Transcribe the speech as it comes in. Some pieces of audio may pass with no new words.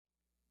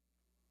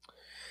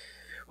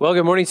Well,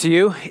 good morning to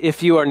you.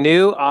 If you are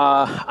new,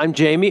 I'm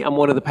Jamie. I'm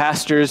one of the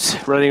pastors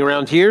running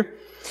around here,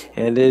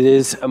 and it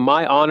is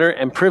my honor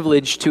and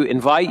privilege to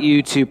invite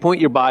you to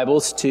point your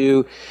Bibles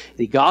to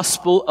the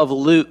Gospel of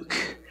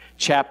Luke,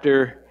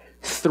 chapter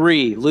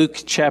 3.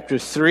 Luke, chapter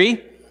 3.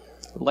 I'd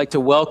like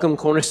to welcome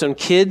Cornerstone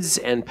Kids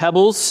and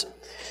Pebbles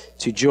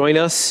to join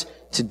us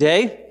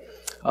today.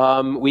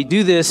 We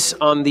do this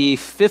on the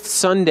fifth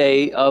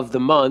Sunday of the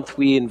month.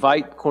 We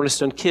invite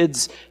Cornerstone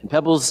Kids and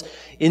Pebbles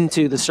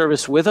into the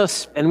service with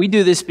us. And we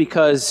do this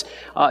because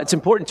it's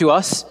important to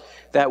us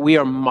that we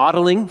are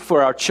modeling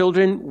for our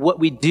children what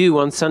we do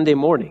on Sunday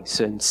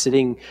mornings and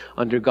sitting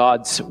under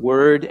God's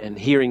Word and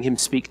hearing Him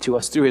speak to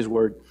us through His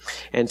Word.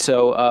 And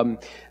so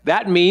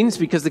that means,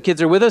 because the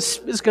kids are with us,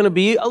 it's going to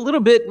be a little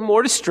bit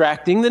more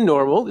distracting than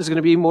normal. There's going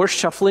to be more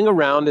shuffling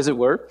around, as it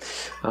were.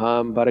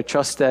 But I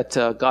trust that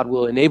God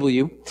will enable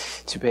you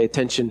to pay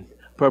attention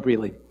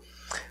appropriately.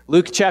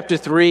 Luke chapter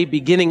 3,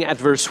 beginning at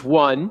verse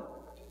 1.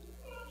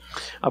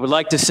 I would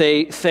like to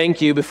say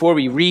thank you before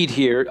we read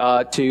here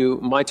to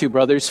my two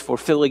brothers for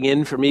filling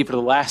in for me for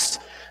the last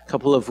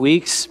couple of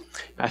weeks.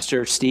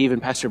 Pastor Steve and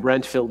Pastor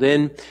Brent filled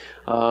in,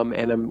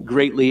 and I'm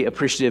greatly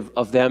appreciative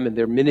of them and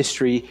their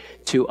ministry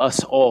to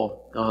us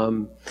all.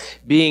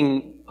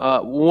 Being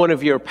one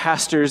of your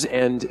pastors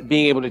and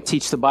being able to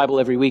teach the Bible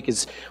every week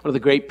is one of the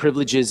great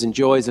privileges and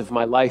joys of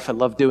my life. I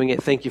love doing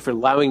it. Thank you for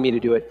allowing me to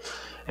do it.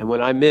 And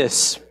when I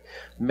miss,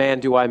 man,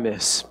 do I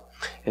miss.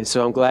 And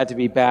so I'm glad to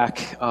be back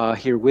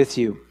here with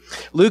you.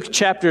 Luke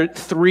chapter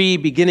 3,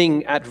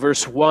 beginning at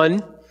verse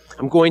 1.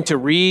 I'm going to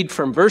read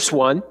from verse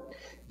 1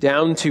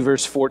 down to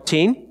verse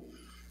 14.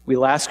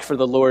 We'll ask for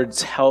the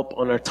Lord's help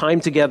on our time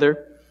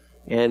together,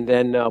 and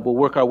then we'll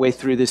work our way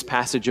through this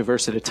passage a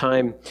verse at a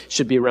time.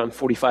 Should be around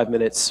 45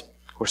 minutes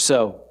or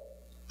so.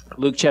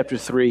 Luke chapter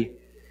 3,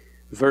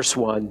 verse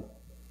 1.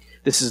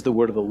 This is the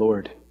word of the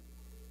Lord.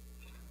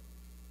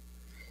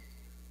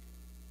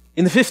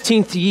 In the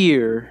 15th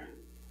year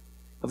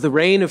of the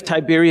reign of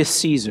Tiberius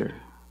Caesar,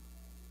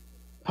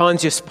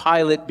 Pontius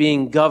Pilate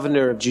being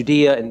governor of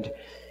Judea, and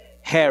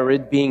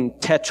Herod being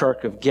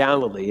tetrarch of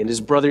Galilee, and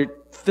his brother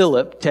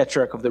Philip,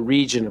 tetrarch of the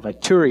region of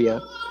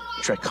Iturea,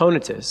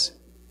 Trachonitis,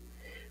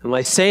 and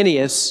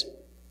Lysanias,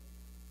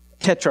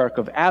 tetrarch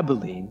of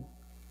Abilene,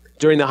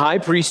 during the high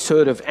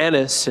priesthood of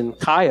Annas and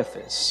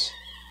Caiaphas,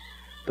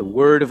 the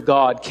word of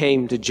God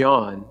came to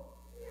John,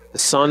 the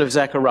son of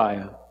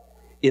Zechariah,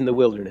 in the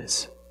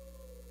wilderness.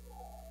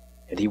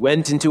 And he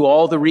went into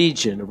all the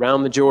region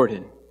around the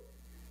Jordan,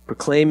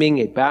 proclaiming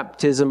a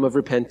baptism of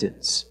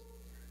repentance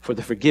for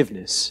the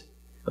forgiveness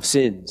of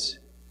sins,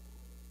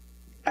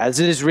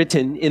 as it is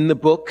written in the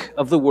book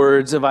of the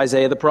words of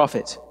Isaiah the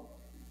prophet,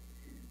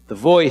 the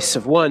voice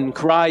of one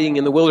crying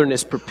in the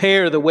wilderness,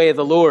 prepare the way of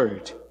the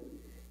Lord,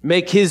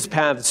 make his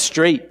paths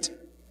straight.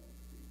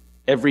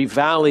 Every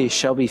valley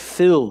shall be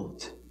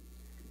filled,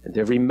 and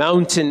every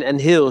mountain and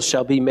hill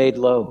shall be made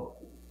low,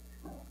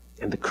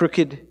 and the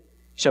crooked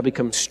shall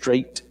become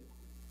straight,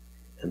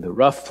 and the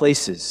rough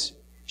places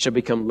shall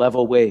become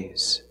level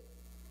ways,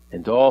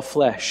 and all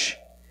flesh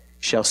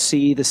shall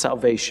see the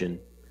salvation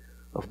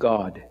of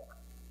God.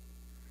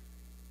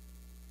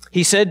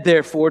 He said,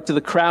 therefore, to the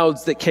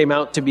crowds that came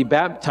out to be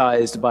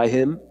baptized by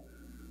him,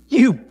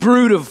 you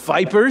brood of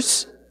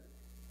vipers,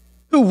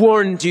 who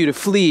warned you to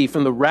flee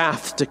from the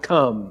wrath to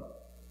come?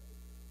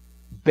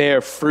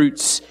 Bear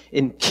fruits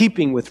in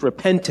keeping with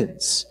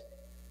repentance.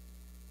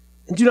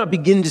 And do not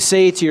begin to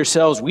say to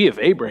yourselves, we have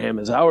Abraham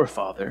as our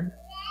father.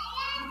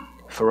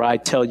 For I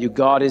tell you,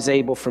 God is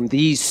able from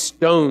these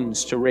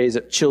stones to raise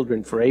up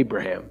children for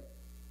Abraham.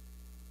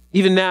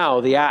 Even now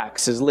the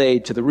axe is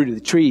laid to the root of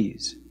the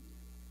trees.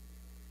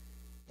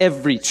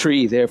 Every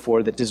tree,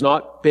 therefore, that does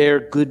not bear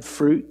good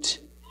fruit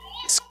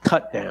is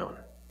cut down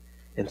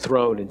and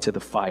thrown into the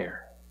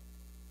fire.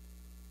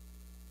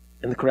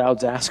 And the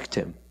crowds asked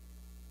him,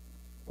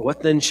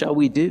 what then shall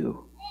we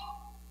do?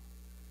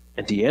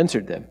 And he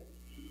answered them,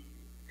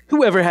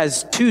 whoever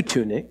has 2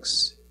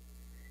 tunics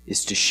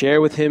is to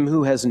share with him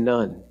who has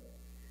none,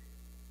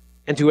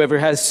 and whoever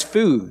has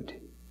food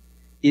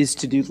is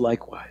to do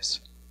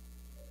likewise.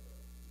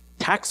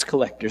 Tax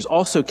collectors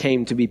also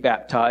came to be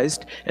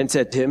baptized and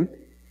said to him,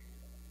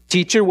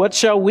 Teacher, what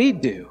shall we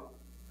do?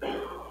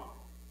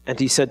 And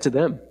he said to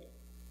them,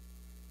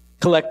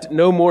 collect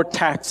no more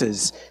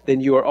taxes than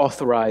you are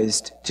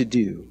authorized to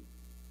do.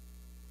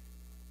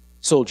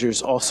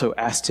 Soldiers also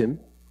asked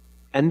him,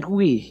 and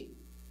we,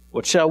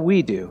 what shall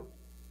we do?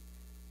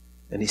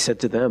 And he said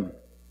to them,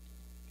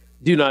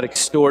 do not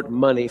extort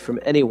money from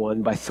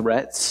anyone by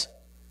threats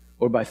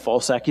or by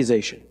false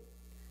accusation,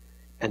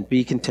 and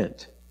be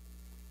content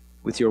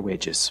with your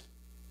wages.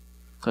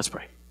 Let's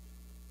pray.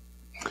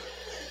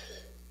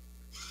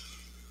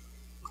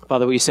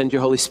 Father, will you send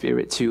your Holy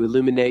Spirit to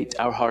illuminate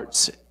our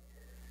hearts,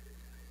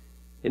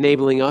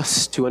 enabling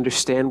us to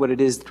understand what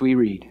it is that we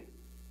read.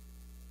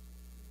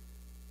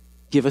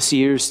 Give us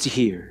ears to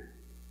hear,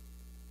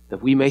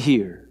 that we may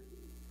hear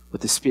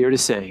what the Spirit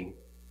is saying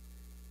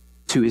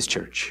to his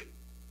church.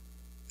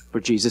 For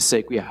Jesus'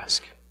 sake we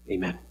ask.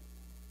 Amen.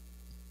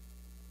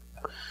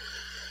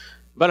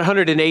 About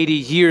 180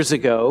 years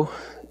ago,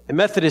 a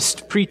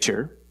Methodist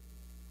preacher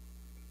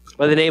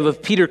by the name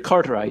of Peter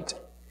Cartwright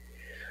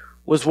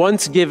was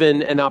once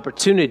given an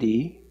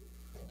opportunity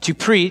to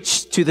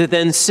preach to the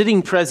then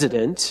sitting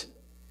president,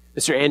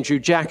 Mr. Andrew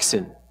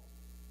Jackson.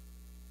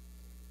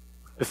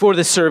 Before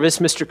the service,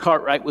 Mr.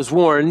 Cartwright was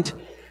warned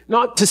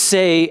not to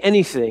say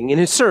anything in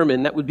his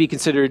sermon that would be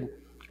considered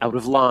out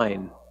of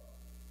line.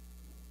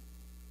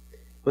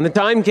 When the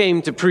time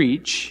came to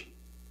preach,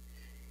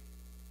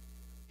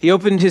 he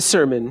opened his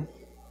sermon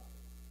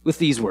with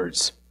these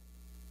words: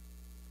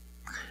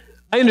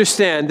 "I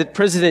understand that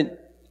President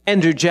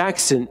Andrew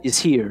Jackson is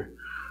here.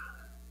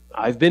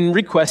 I've been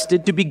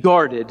requested to be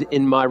guarded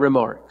in my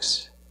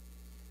remarks.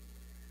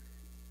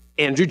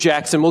 Andrew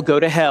Jackson will go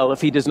to hell if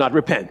he does not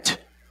repent."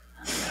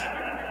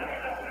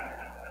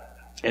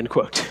 End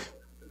quote.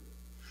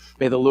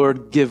 May the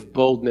Lord give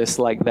boldness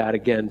like that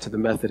again to the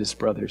Methodist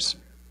brothers.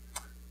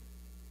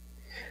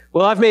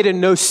 Well, I've made it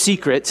no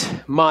secret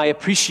my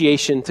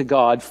appreciation to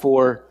God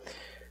for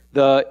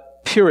the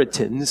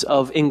Puritans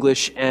of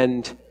English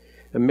and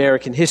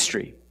American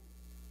history.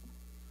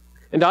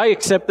 And I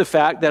accept the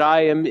fact that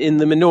I am in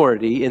the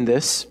minority in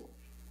this.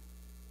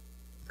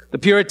 The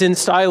Puritan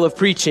style of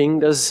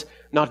preaching does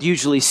not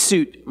usually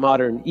suit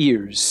modern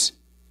ears.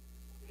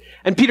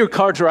 And Peter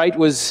Cartwright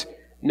was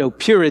no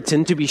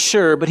Puritan, to be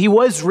sure, but he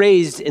was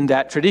raised in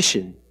that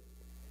tradition.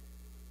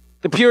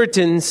 The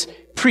Puritans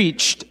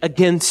preached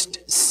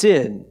against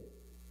sin.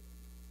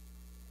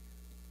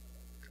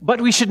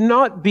 But we should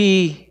not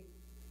be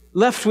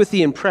left with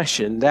the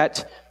impression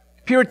that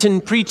Puritan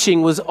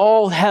preaching was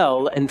all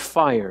hell and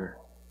fire.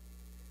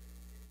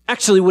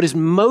 Actually, what is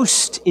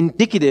most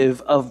indicative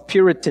of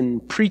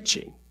Puritan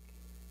preaching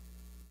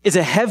is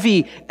a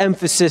heavy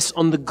emphasis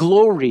on the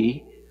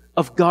glory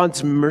of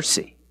God's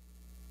mercy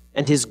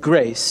and His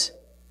grace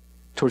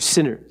towards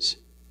sinners.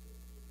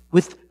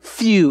 With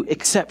few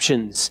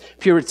exceptions,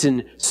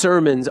 Puritan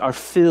sermons are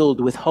filled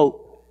with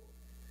hope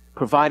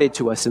provided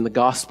to us in the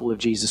gospel of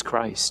Jesus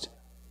Christ.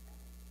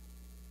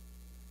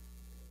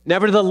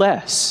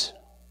 Nevertheless,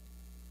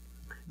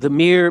 the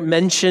mere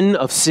mention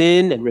of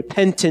sin and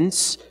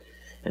repentance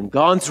and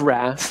God's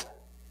wrath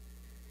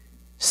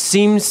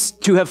seems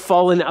to have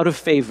fallen out of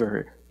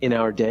favor in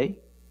our day.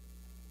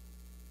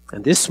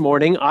 And this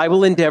morning, I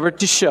will endeavor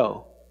to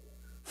show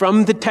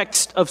from the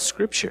text of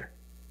Scripture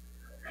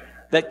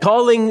that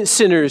calling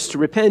sinners to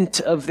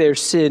repent of their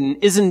sin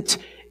isn't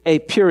a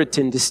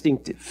Puritan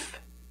distinctive,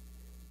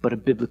 but a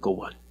biblical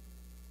one.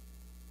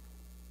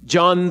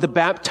 John the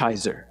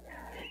Baptizer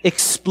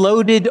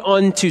exploded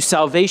onto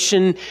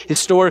salvation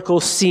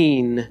historical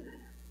scene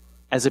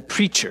as a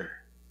preacher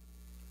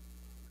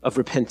of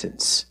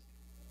repentance.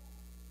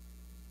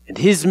 And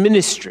his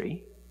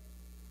ministry,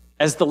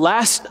 as the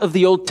last of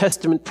the Old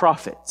Testament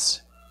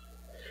prophets,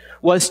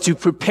 was to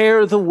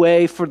prepare the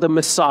way for the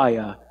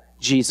Messiah,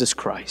 Jesus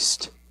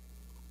Christ.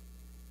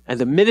 And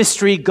the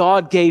ministry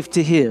God gave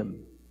to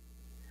him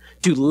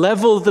to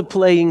level the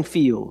playing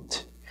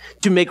field,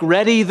 to make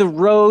ready the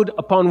road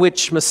upon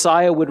which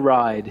Messiah would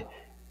ride,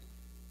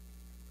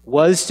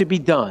 was to be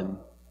done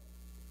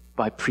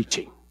by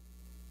preaching.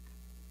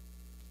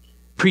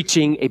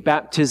 Preaching a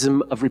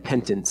baptism of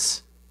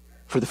repentance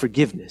for the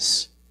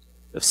forgiveness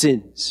of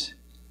sins.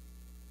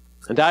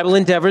 And I will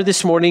endeavor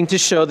this morning to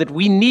show that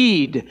we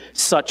need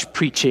such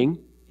preaching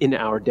in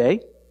our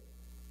day,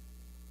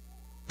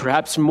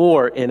 perhaps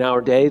more in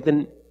our day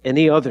than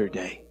any other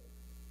day.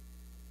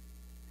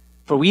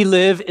 For we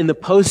live in the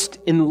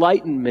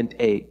post-Enlightenment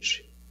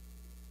age,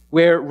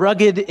 where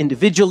rugged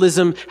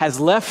individualism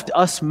has left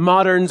us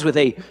moderns with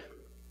a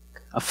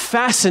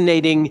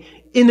fascinating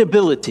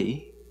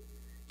inability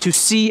to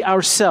see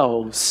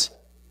ourselves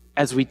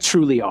as we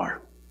truly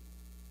are.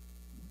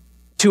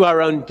 To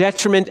our own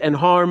detriment and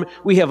harm,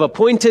 we have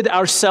appointed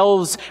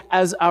ourselves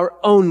as our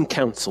own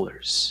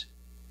counselors,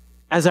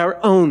 as our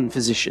own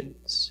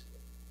physicians.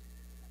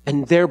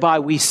 And thereby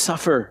we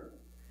suffer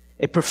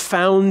a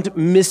profound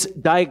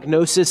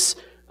misdiagnosis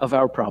of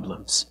our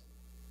problems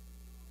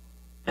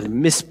and a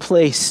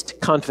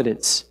misplaced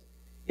confidence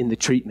in the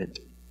treatment.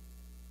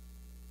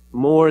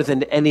 More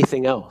than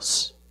anything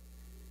else,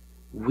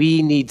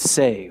 we need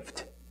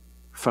saved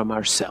from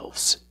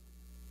ourselves.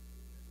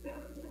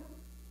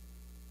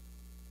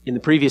 In the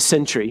previous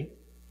century,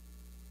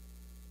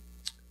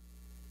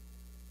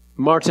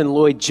 Martin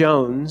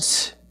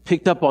Lloyd-Jones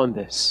picked up on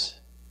this.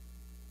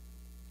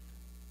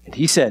 And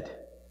he said,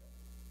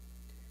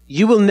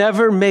 "You will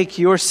never make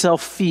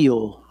yourself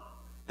feel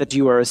that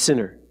you are a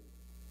sinner,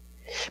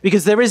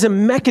 because there is a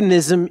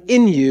mechanism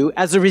in you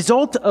as a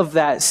result of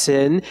that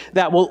sin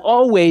that will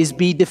always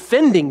be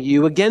defending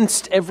you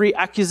against every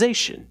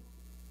accusation.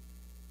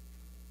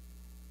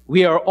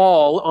 We are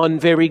all on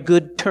very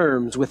good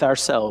terms with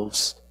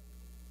ourselves,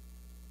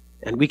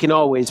 and we can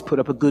always put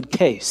up a good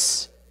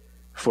case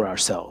for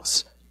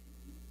ourselves."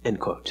 End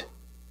quote.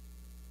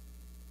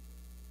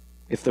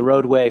 If the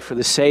roadway for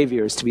the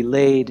Savior is to be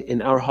laid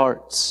in our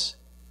hearts,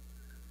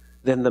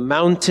 then the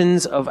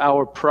mountains of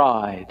our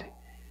pride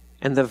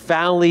and the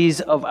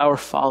valleys of our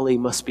folly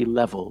must be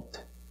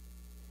leveled,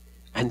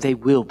 and they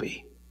will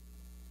be.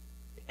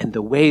 And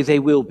the way they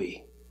will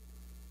be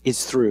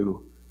is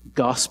through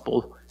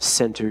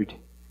gospel-centered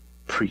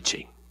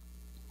preaching.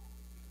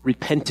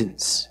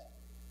 Repentance,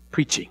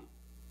 preaching.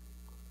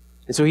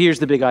 And so here's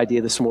the big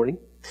idea this morning.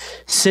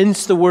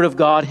 Since the word of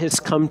God has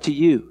come to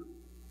you,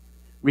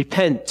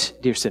 repent,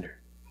 dear sinner,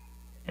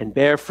 and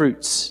bear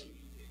fruits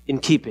in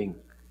keeping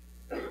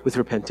with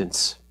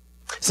repentance.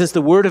 Since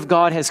the word of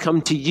God has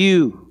come to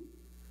you,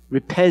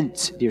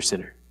 repent, dear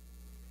sinner,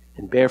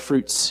 and bear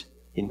fruits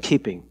in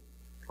keeping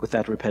with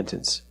that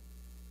repentance.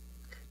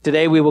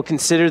 Today we will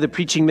consider the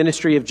preaching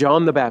ministry of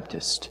John the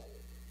Baptist.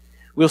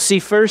 We'll see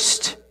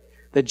first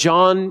that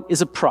John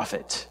is a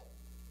prophet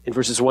in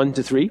verses 1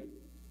 to 3.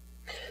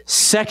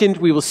 Second,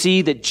 we will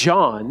see that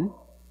John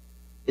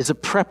is a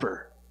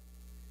prepper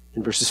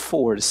in verses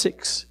 4 to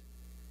 6.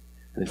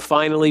 And then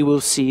finally,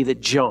 we'll see that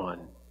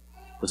John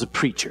was a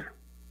preacher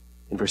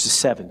in verses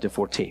 7 to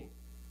 14.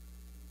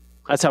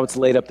 That's how it's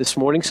laid up this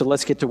morning, so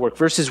let's get to work.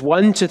 Verses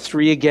 1 to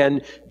 3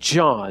 again,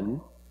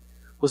 John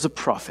was a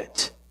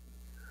prophet.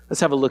 Let's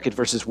have a look at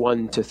verses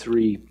 1 to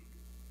 3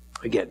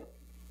 again.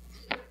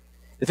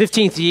 The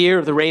 15th year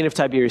of the reign of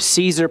Tiberius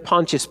Caesar,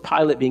 Pontius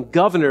Pilate being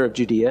governor of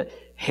Judea,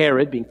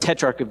 Herod being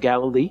tetrarch of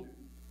Galilee,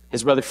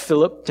 his brother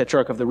Philip,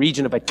 tetrarch of the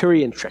region of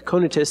Iturea and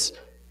Trachonitis,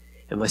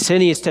 and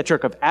Lysanias,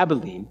 tetrarch of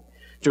Abilene,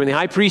 during the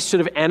high priesthood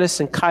of Annas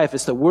and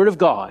Caiaphas, the word of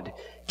God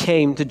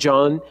came to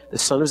John, the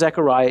son of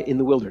Zechariah, in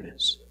the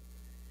wilderness.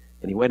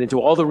 And he went into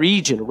all the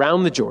region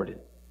around the Jordan,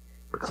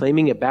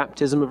 proclaiming a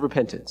baptism of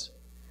repentance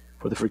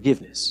for the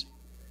forgiveness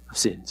of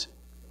sins.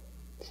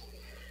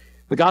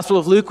 The Gospel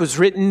of Luke was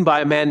written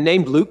by a man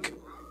named Luke,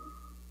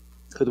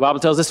 who the Bible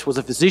tells us was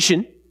a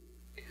physician,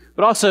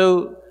 but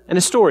also an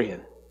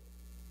historian.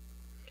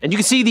 And you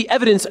can see the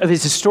evidence of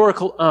his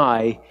historical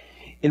eye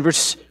in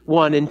verse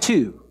 1 and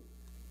 2.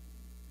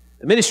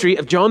 The ministry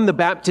of John the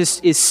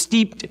Baptist is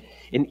steeped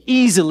in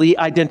easily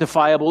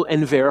identifiable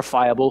and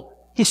verifiable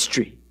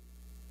history.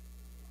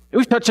 And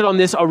we've touched on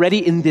this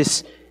already in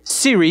this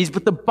series,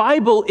 but the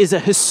Bible is a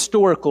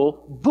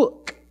historical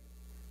book.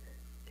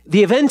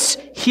 The events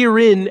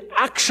herein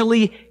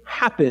actually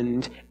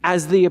happened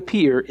as they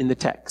appear in the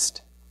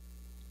text.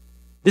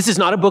 This is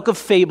not a book of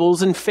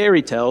fables and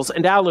fairy tales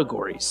and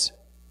allegories.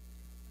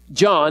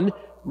 John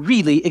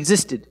really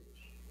existed.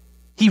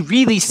 He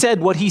really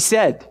said what he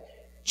said.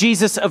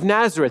 Jesus of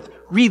Nazareth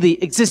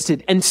really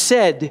existed and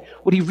said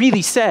what he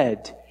really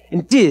said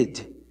and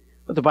did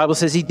what the Bible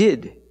says he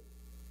did.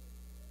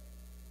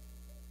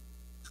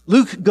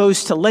 Luke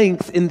goes to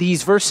length in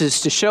these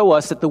verses to show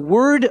us that the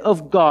word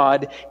of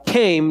God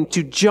came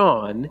to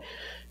John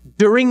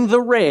during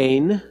the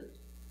reign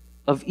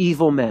of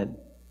evil men.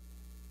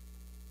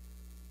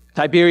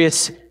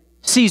 Tiberius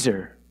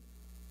Caesar,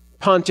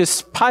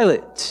 Pontius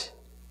Pilate,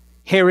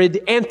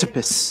 Herod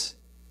Antipas,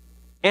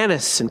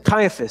 Annas and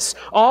Caiaphas.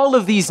 All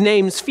of these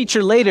names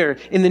feature later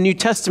in the New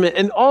Testament,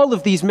 and all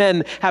of these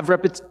men have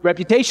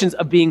reputations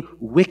of being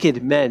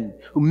wicked men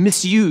who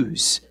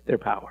misuse their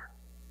power.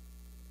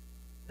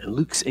 And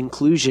Luke's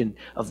inclusion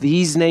of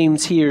these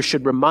names here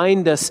should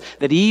remind us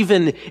that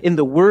even in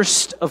the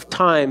worst of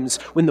times,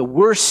 when the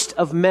worst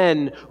of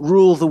men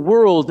rule the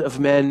world of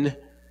men,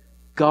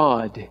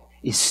 God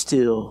is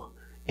still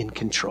in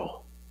control.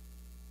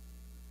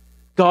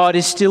 God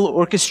is still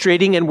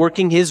orchestrating and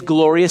working his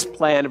glorious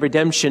plan of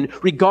redemption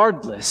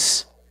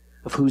regardless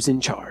of who's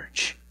in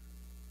charge.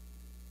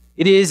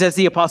 It is, as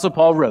the Apostle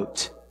Paul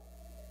wrote,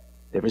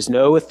 there is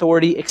no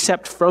authority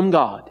except from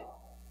God,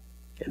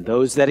 and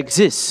those that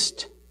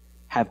exist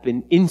have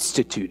been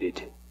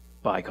instituted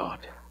by God.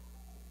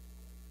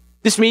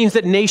 This means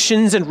that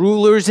nations and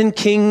rulers and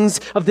kings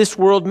of this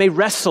world may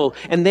wrestle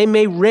and they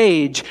may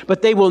rage,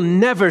 but they will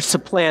never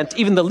supplant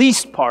even the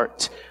least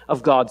part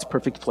of God's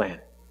perfect plan.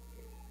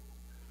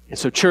 And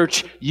so,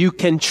 church, you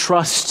can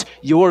trust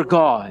your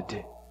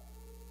God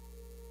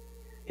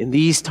in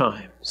these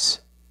times,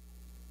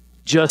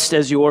 just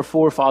as your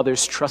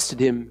forefathers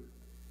trusted him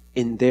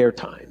in their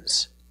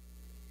times.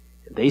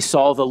 And they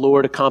saw the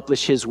Lord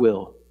accomplish his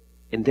will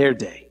in their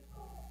day.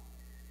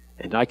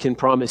 And I can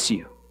promise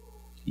you,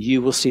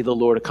 you will see the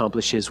Lord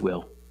accomplish his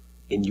will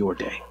in your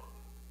day.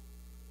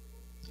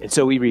 And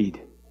so we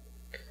read,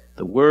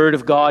 the word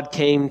of God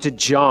came to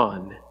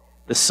John,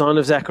 the son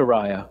of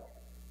Zechariah,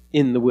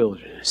 in the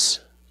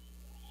wilderness.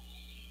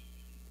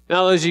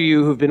 Now, those of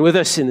you who've been with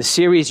us in the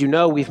series, you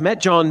know we've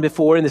met John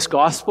before in this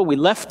gospel. We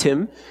left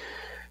him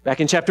back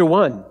in chapter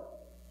 1,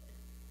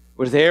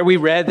 where there we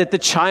read that the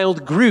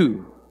child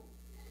grew,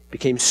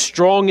 became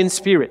strong in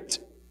spirit,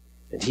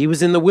 and he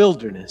was in the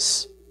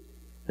wilderness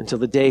until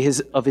the day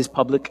of his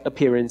public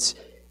appearance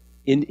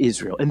in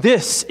Israel. And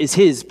this is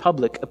his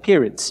public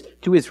appearance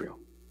to Israel.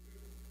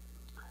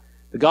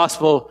 The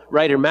gospel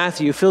writer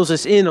Matthew fills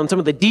us in on some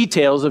of the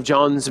details of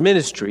John's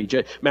ministry.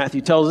 Matthew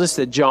tells us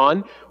that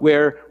John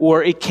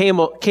wore a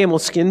camel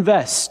skin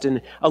vest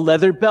and a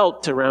leather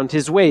belt around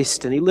his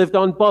waist, and he lived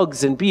on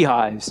bugs and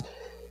beehives.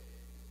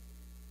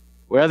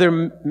 Where other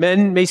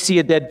men may see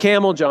a dead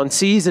camel, John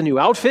sees a new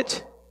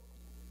outfit.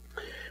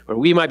 Where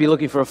we might be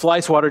looking for a fly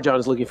swatter, John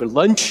is looking for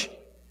lunch.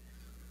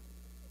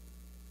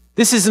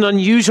 This is an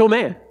unusual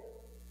man.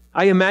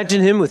 I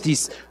imagine him with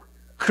these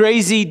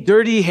crazy,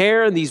 dirty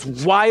hair and these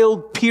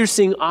wild,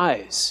 piercing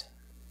eyes.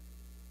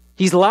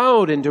 He's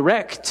loud and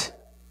direct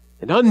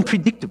and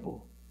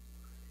unpredictable.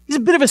 He's a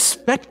bit of a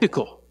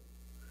spectacle.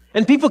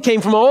 And people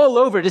came from all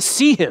over to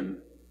see him.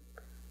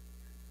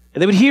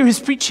 And they would hear his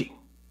preaching.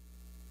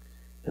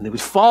 And they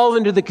would fall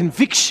under the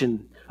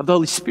conviction of the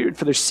Holy Spirit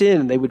for their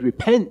sin. And they would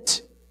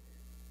repent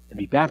and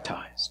be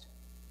baptized.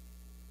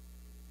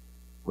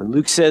 When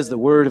Luke says the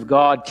word of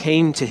God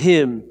came to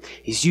him,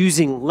 he's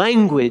using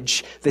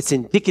language that's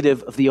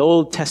indicative of the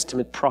Old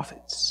Testament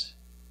prophets.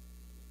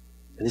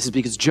 And this is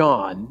because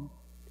John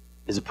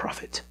is a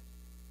prophet.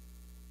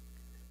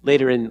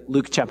 Later in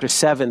Luke chapter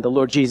 7, the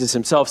Lord Jesus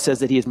himself says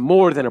that he is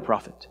more than a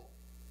prophet.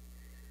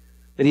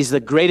 That he's the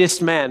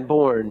greatest man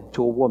born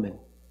to a woman.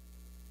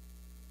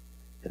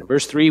 And in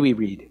verse 3 we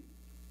read,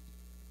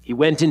 he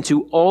went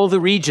into all the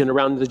region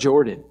around the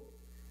Jordan,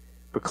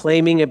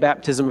 proclaiming a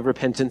baptism of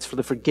repentance for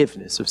the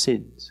forgiveness of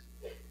sins.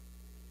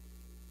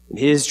 In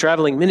his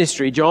traveling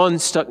ministry, John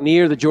stuck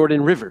near the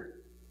Jordan River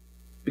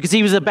because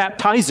he was a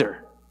baptizer,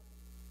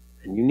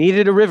 and you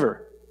needed a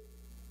river.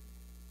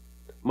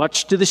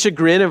 Much to the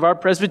chagrin of our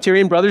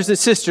Presbyterian brothers and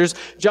sisters,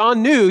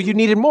 John knew you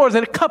needed more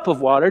than a cup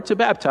of water to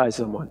baptize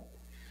someone.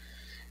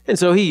 And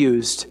so he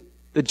used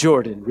the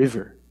Jordan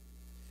River.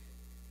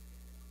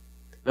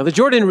 Now, the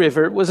Jordan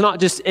River was not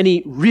just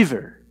any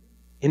river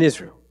in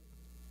Israel.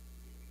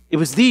 It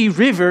was the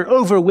river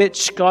over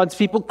which God's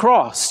people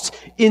crossed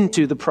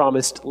into the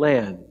promised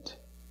land.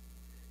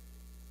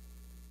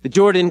 The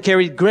Jordan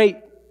carried great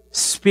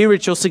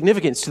spiritual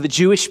significance to the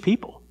Jewish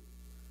people.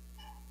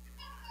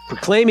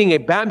 Proclaiming a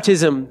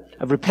baptism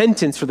of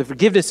repentance for the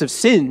forgiveness of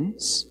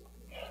sins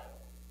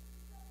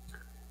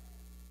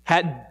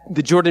had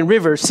the Jordan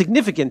River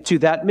significant to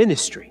that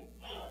ministry.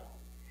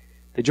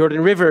 The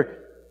Jordan River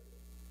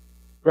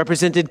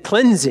represented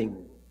cleansing,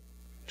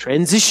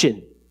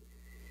 transition,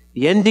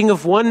 the ending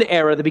of one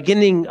era, the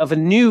beginning of a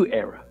new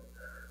era,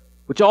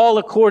 which all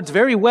accords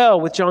very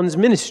well with John's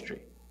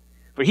ministry,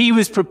 for he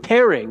was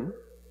preparing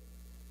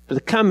for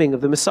the coming of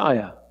the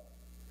Messiah.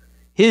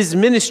 His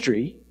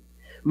ministry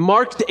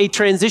marked a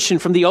transition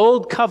from the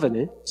old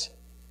covenant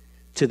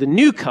to the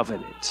new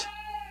covenant,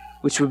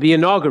 which would be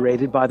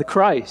inaugurated by the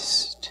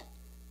Christ.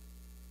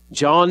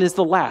 John is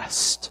the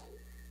last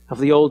of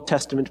the Old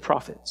Testament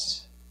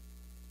prophets.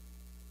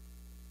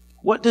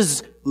 What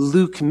does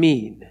Luke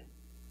mean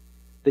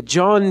that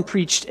John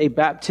preached a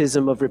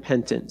baptism of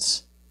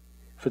repentance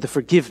for the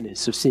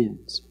forgiveness of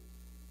sins?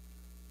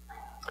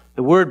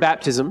 The word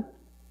baptism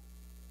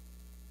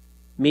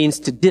means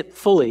to dip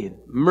fully,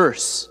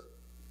 immerse,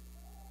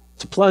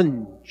 to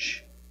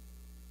plunge.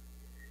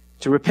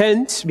 To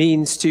repent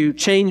means to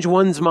change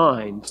one's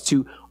mind,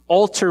 to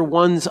alter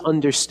one's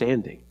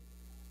understanding.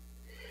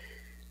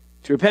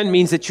 To repent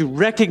means that you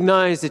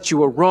recognize that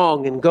you are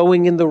wrong and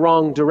going in the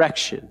wrong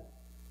direction.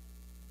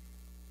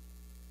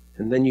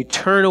 And then you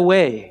turn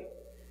away,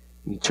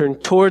 and you turn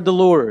toward the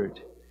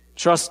Lord,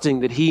 trusting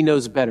that He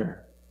knows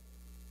better.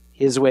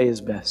 His way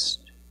is best.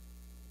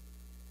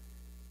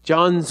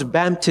 John's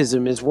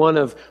baptism is one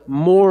of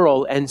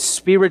moral and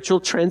spiritual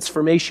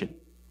transformation.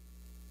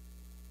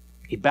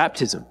 A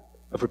baptism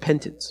of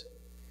repentance.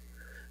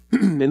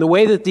 In the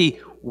way that the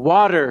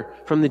water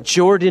from the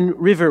Jordan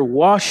River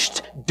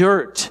washed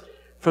dirt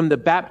from the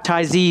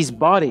baptizee's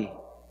body,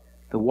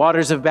 the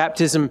waters of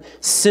baptism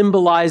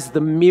symbolize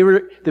the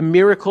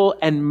miracle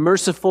and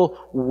merciful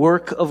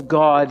work of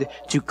God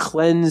to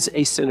cleanse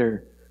a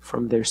sinner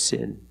from their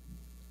sin.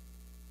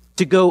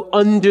 To go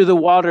under the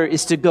water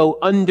is to go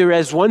under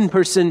as one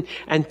person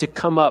and to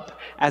come up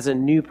as a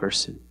new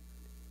person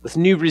with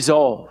new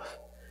resolve,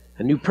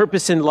 a new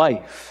purpose in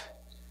life,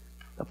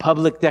 a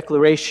public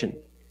declaration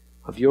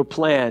of your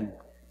plan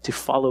to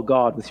follow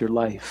God with your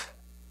life.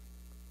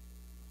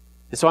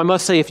 And so I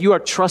must say, if you are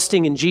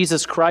trusting in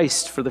Jesus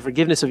Christ for the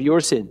forgiveness of your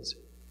sins,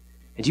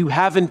 and you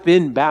haven't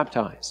been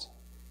baptized,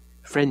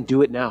 friend,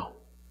 do it now.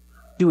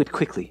 Do it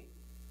quickly.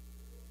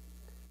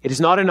 It is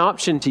not an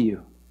option to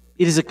you.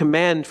 It is a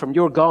command from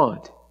your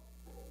God.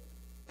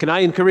 Can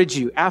I encourage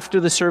you, after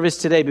the service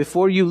today,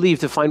 before you leave,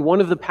 to find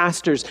one of the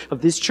pastors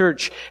of this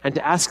church and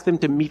to ask them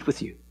to meet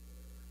with you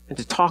and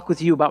to talk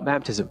with you about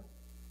baptism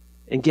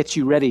and get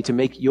you ready to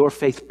make your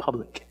faith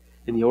public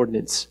in the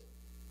ordinance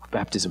of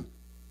baptism.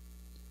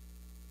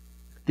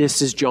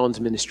 This is John's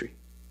ministry,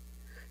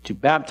 to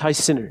baptize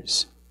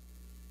sinners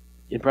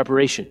in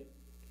preparation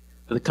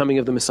for the coming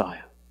of the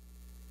Messiah,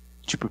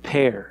 to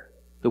prepare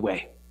the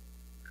way.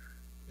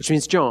 Which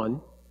means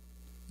John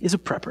is a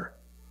prepper.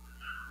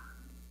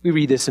 We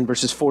read this in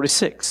verses 4 to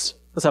 6.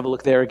 Let's have a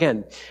look there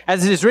again.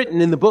 As it is written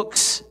in the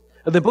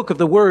book of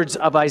the words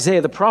of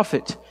Isaiah the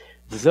prophet,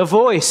 the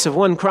voice of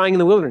one crying in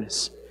the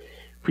wilderness,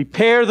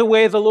 prepare the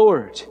way of the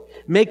Lord,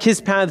 make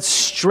his paths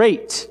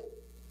straight.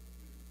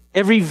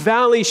 Every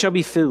valley shall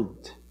be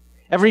filled,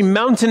 every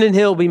mountain and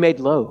hill be made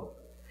low,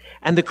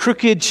 and the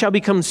crooked shall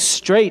become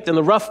straight, and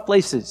the rough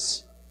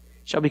places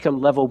shall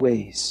become level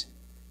ways,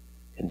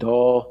 and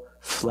all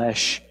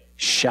flesh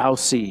shall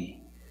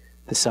see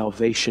the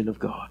salvation of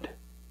God.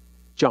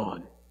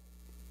 John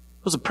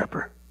was a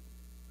prepper.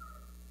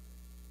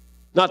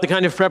 Not the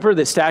kind of prepper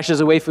that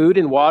stashes away food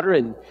and water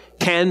and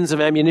cans of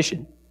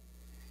ammunition.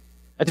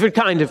 A different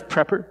kind of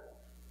prepper.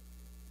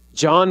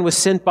 John was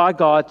sent by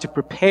God to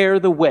prepare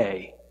the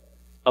way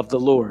of the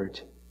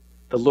Lord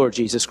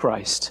Jesus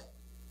Christ.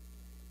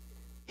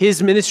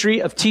 His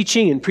ministry of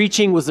teaching and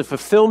preaching was the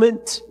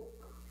fulfillment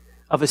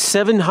of a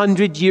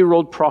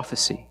 700-year-old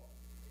prophecy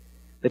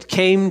that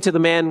came to the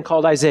man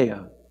called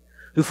Isaiah,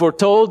 who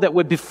foretold that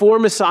before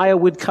Messiah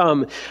would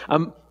come,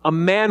 a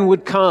man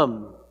would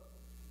come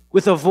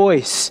with a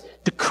voice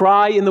to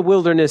cry in the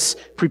wilderness,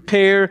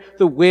 "Prepare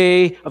the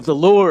way of the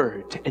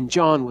Lord." And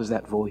John was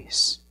that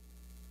voice.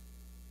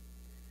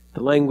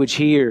 The language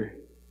here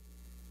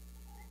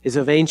is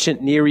of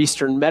ancient Near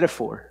Eastern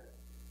metaphor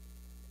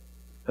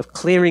of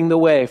clearing the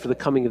way for the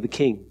coming of the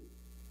King.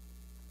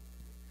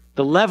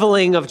 The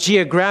leveling of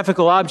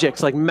geographical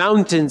objects like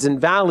mountains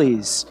and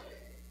valleys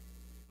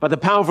by the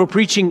powerful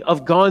preaching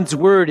of God's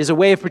word is a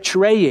way of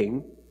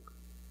portraying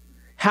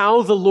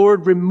how the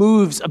Lord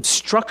removes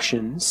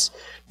obstructions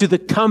to the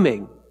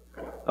coming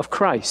of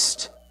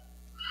Christ.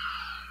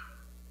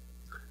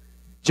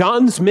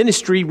 John's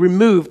ministry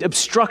removed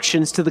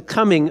obstructions to the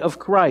coming of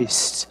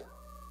Christ.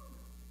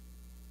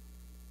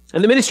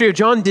 And the ministry of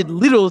John did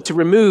little to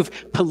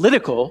remove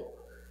political,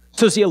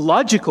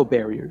 sociological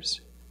barriers,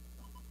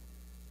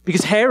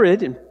 because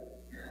Herod and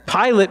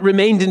Pilate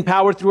remained in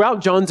power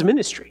throughout John's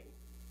ministry.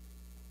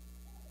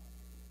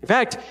 In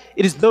fact,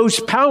 it is those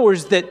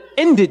powers that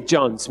ended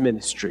John's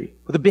ministry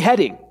with a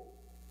beheading.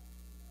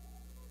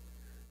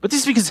 But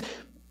this is because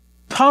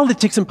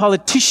politics and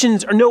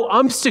politicians are no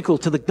obstacle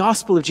to the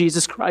gospel of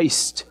Jesus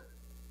Christ.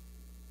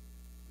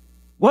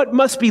 What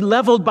must be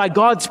leveled by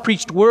God's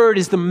preached word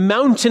is the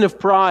mountain of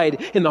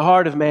pride in the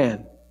heart of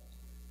man.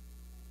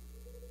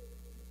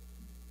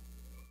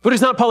 For it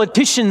is not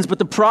politicians, but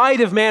the pride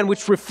of man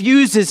which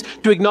refuses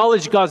to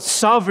acknowledge God's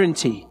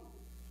sovereignty.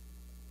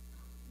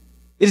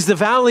 It is the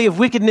valley of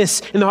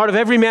wickedness in the heart of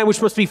every man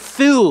which must be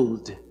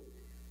filled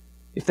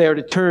if they are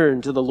to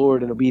turn to the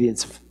Lord in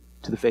obedience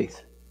to the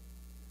faith.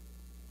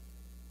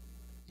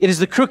 It is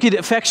the crooked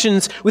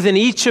affections within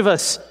each of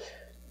us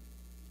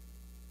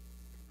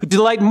who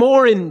delight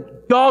more in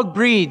dog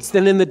breeds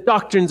than in the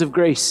doctrines of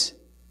grace.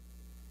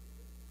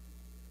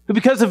 Who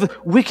because of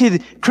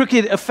wicked,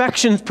 crooked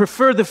affections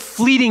prefer the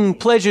fleeting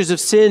pleasures of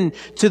sin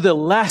to the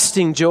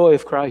lasting joy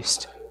of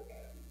Christ.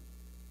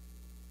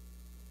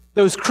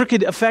 Those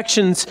crooked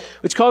affections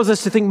which cause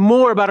us to think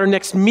more about our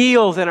next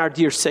meal than our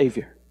dear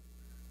Savior.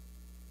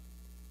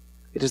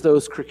 It is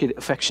those crooked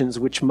affections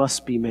which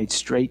must be made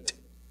straight.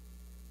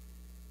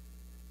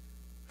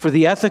 For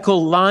the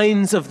ethical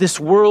lines of this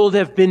world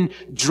have been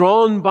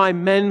drawn by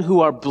men who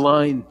are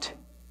blind.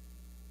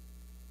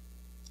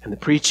 And the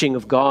preaching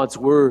of God's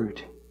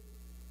word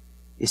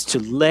is to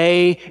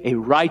lay a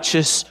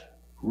righteous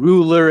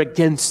ruler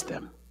against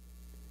them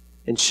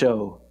and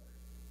show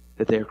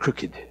that they are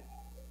crooked.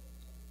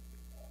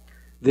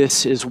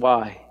 This is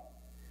why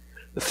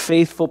the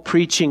faithful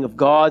preaching of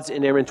God's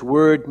inerrant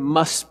word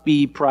must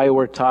be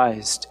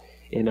prioritized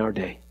in our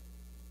day.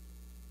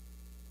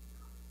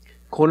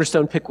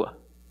 Cornerstone Piqua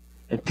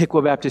and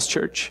Piqua Baptist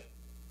Church,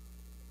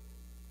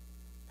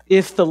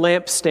 if the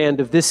lampstand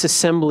of this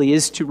assembly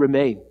is to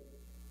remain,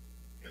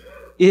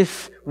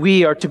 if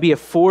we are to be a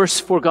force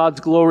for God's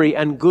glory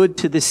and good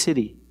to this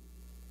city,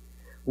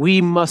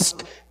 we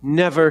must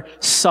never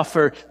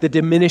suffer the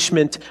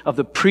diminishment of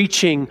the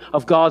preaching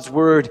of God's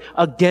word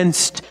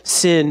against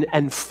sin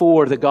and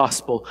for the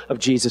gospel of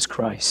Jesus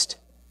Christ.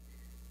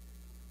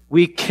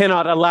 We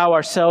cannot allow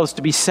ourselves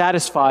to be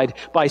satisfied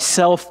by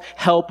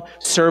self-help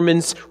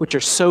sermons which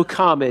are so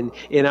common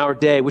in our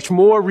day, which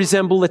more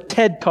resemble a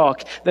TED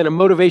Talk than a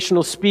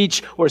motivational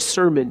speech or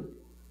sermon.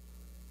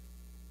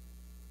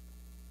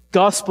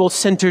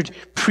 Gospel-centered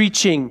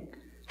preaching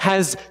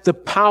has the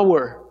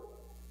power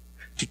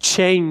to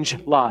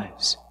change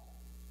lives.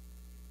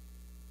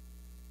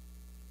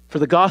 For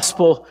the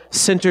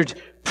gospel-centered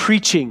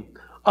preaching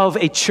of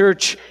a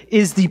church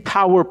is the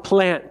power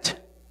plant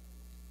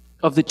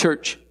of the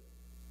church,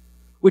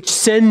 which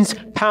sends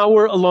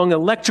power along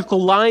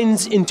electrical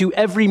lines into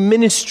every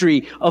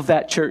ministry of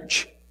that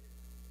church.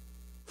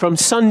 From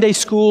Sunday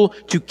school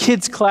to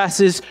kids'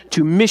 classes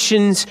to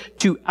missions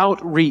to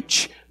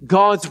outreach,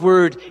 God's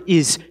word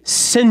is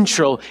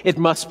central. It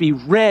must be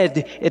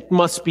read. It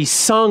must be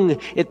sung.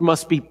 It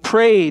must be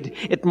prayed.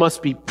 It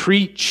must be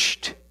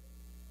preached.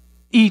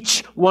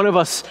 Each one of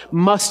us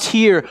must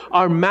hear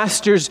our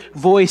Master's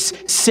voice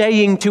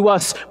saying to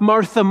us,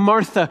 "Martha,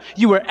 Martha,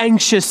 you are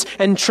anxious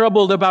and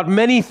troubled about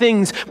many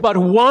things, but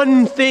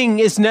one thing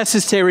is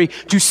necessary,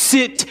 to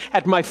sit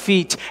at my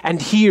feet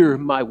and hear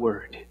my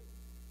word."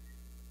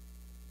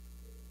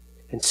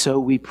 And so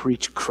we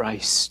preach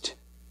Christ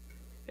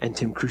and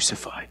Him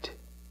crucified.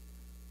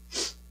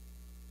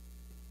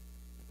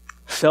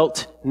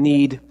 Felt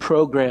need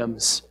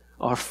programs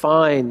are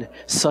fine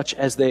such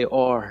as they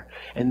are,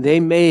 and they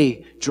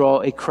may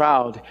draw a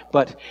crowd,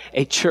 but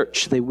a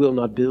church they will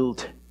not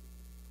build.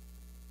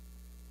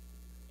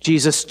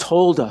 Jesus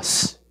told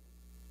us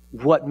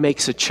what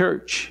makes a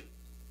church.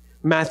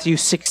 Matthew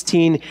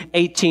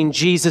 16:18,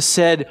 Jesus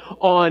said,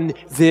 "On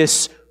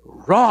this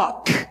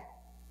rock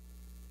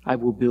I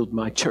will build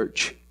my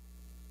church."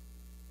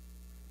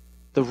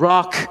 The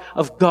rock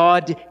of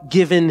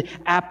God-given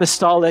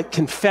apostolic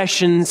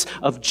confessions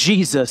of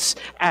Jesus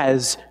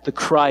as the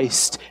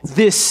Christ.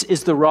 This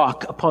is the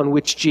rock upon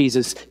which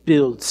Jesus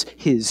builds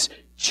his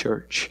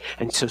church.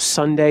 And so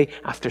Sunday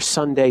after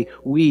Sunday,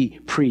 we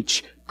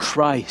preach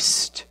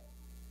Christ.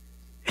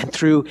 And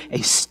through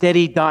a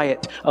steady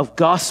diet of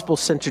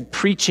gospel-centered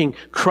preaching,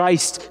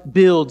 Christ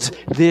builds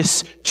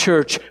this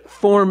church,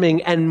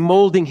 forming and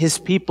molding his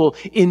people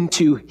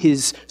into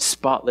his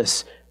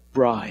spotless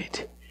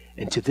bride.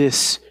 And to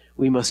this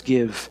we must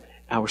give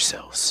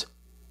ourselves.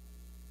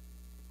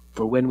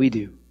 For when we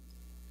do,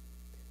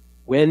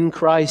 when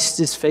Christ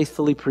is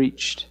faithfully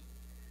preached,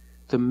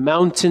 the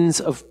mountains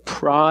of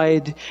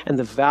pride and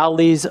the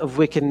valleys of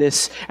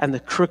wickedness and the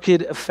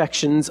crooked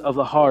affections of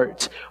the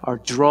heart are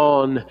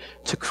drawn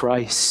to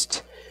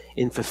Christ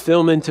in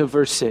fulfillment of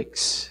verse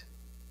 6,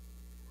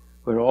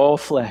 where all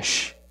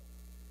flesh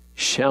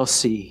shall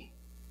see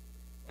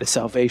the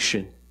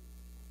salvation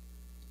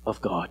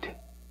of God.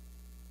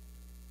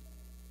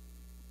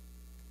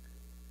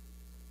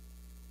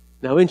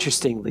 Now,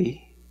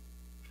 interestingly,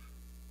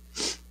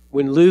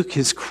 when Luke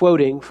is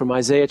quoting from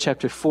Isaiah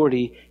chapter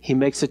 40, he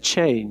makes a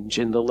change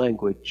in the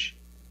language.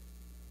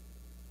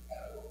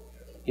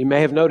 You may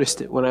have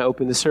noticed it when I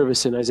opened the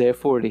service in Isaiah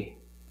 40.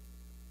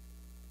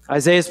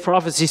 Isaiah's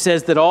prophecy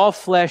says that all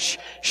flesh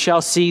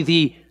shall see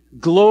the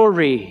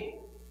glory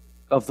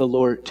of the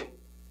Lord,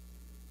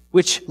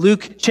 which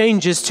Luke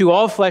changes to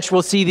all flesh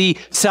will see the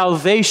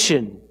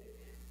salvation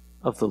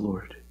of the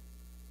Lord.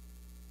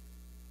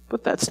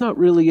 But that's not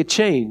really a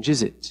change,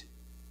 is it?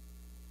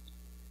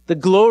 The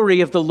glory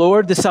of the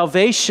Lord, the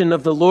salvation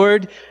of the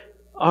Lord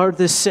are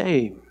the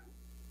same.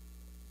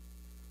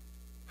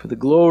 For the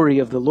glory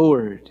of the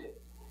Lord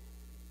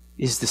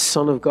is the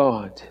Son of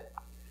God,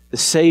 the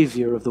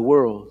Savior of the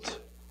world,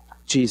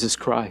 Jesus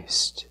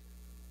Christ.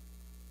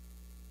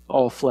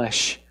 All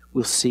flesh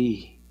will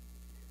see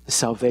the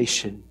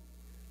salvation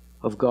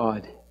of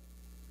God.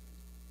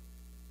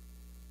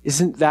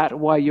 Isn't that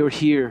why you're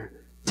here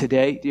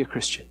today, dear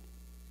Christian?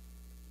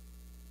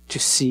 To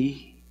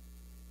see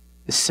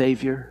the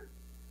Savior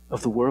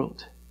of the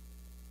world.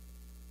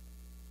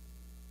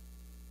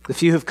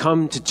 If you have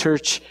come to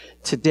church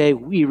today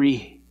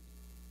weary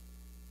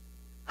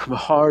from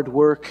hard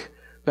work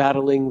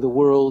battling the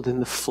world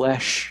and the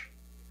flesh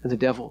and the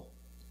devil,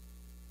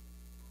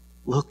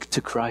 look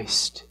to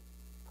Christ.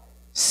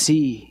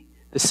 See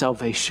the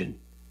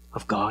salvation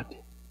of God.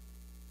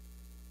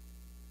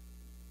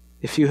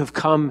 If you have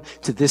come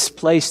to this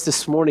place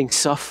this morning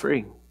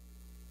suffering,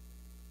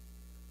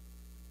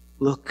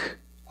 look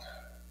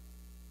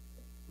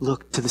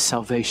to the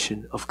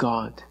salvation of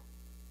God.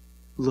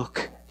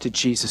 Look to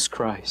Jesus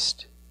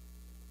Christ.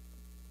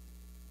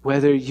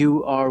 Whether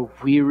you are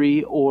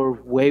weary or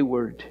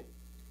wayward,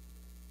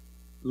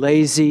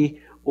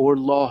 lazy or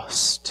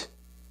lost,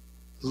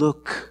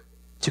 look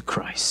to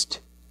Christ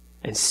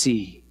and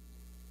see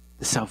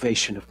the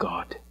salvation of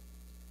God.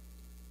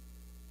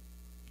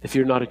 If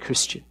you're not a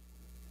Christian,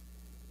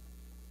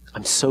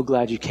 I'm so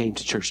glad you came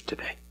to church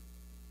today.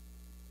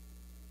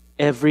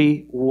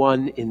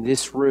 Everyone in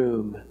this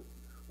room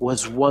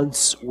was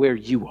once where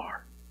you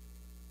are.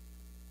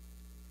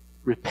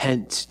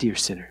 Repent, dear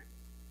sinner.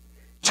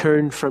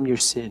 Turn from your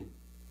sin.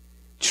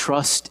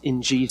 Trust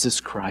in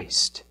Jesus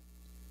Christ.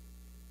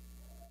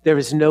 There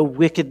is no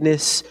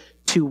wickedness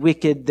too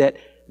wicked that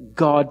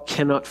God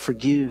cannot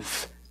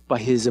forgive by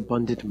his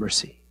abundant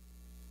mercy.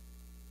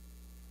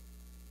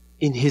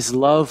 In his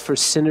love for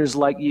sinners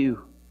like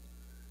you,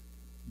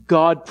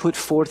 God put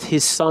forth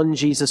his Son,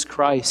 Jesus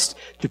Christ,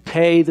 to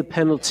pay the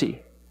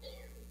penalty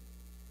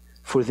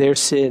for their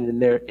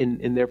sin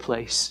in their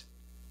place.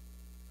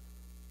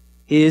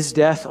 His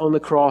death on the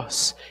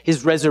cross,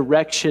 his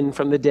resurrection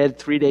from the dead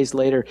 3 days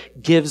later,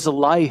 gives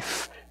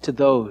life to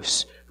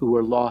those who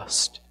are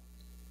lost.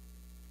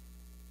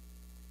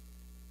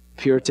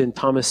 Puritan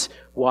Thomas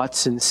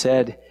Watson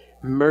said,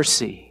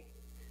 "Mercy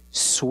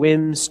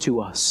swims to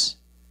us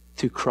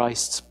through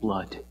Christ's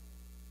blood."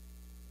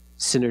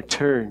 Sinner,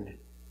 turn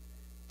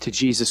to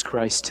Jesus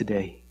Christ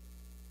today.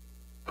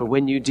 For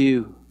when you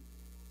do,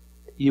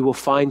 you will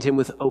find him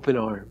with open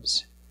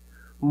arms,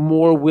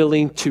 more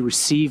willing to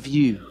receive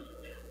you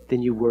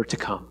than you were to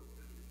come.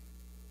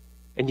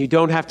 And you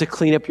don't have to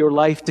clean up your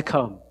life to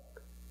come.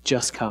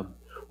 Just come.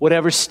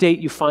 Whatever state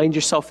you find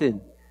yourself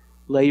in,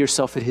 lay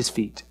yourself at his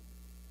feet,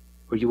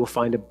 where you will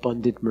find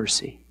abundant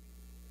mercy.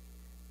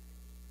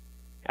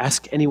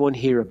 Ask anyone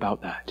here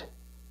about that.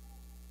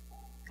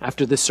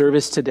 After the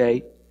service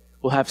today,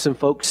 we'll have some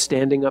folks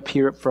standing up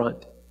here up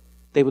front.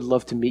 They would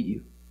love to meet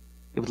you.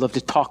 They would love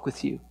to talk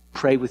with you,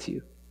 pray with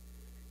you,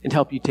 and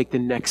help you take the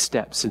next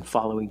steps in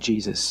following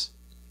Jesus.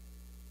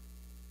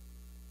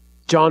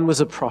 John was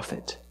a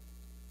prophet.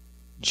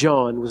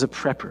 John was a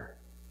prepper.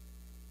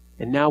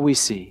 And now we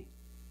see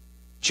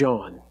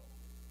John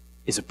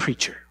is a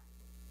preacher.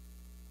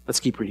 Let's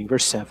keep reading.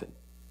 Verse 7.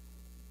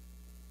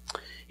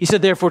 He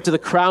said, therefore, to the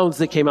crowds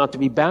that came out to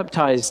be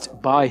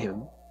baptized by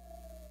him,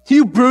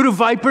 you brood of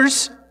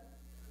vipers,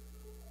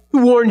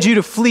 who warned you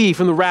to flee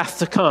from the wrath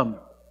to come?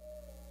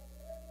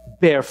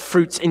 Bear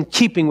fruits in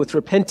keeping with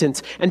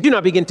repentance, and do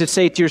not begin to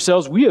say to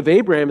yourselves, we have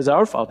Abraham as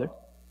our father.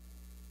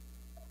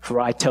 For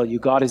I tell you,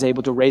 God is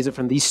able to raise up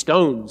from these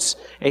stones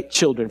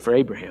children for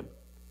Abraham.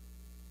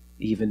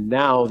 Even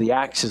now the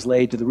axe is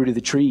laid to the root of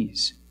the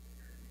trees.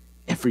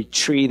 Every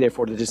tree,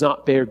 therefore, that does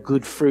not bear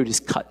good fruit is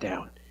cut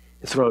down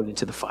and thrown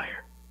into the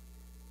fire.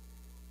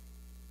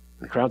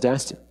 And the crowds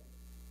asked him,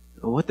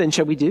 well, what then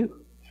shall we do?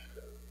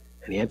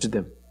 And he answered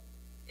them,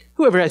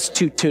 whoever has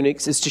 2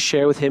 tunics is to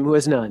share with him who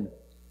has none,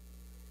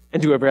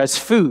 and whoever has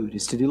food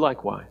is to do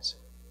likewise.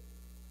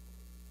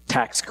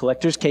 Tax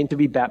collectors came to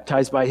be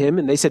baptized by him,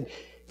 and they said,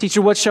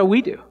 Teacher, what shall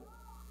we do?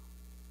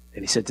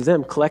 And he said to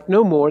them, collect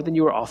no more than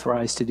you are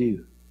authorized to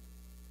do.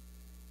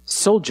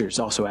 Soldiers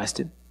also asked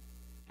him,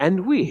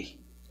 and we,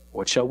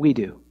 what shall we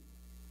do?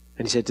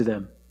 And he said to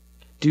them,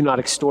 do not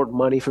extort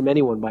money from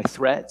anyone by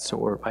threats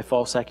or by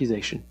false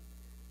accusation,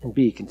 and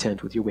be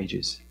content with your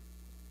wages.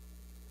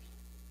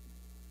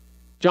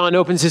 John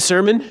opens his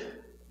sermon.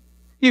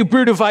 You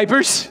brood of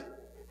vipers,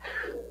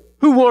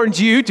 who warned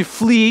you to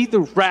flee the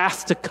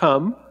wrath to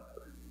come?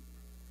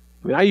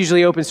 I mean, I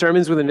usually open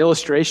sermons with an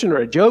illustration or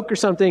a joke or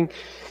something.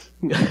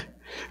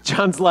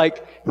 John's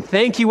like,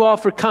 thank you all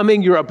for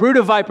coming. You're a brood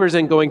of vipers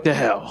and going to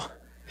hell.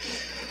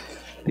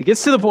 He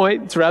gets to the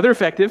point. It's rather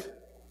effective.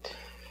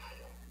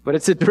 But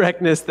it's a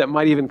directness that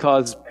might even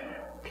cause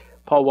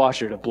Paul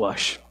Washer to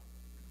blush.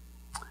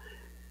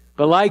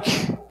 But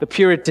like the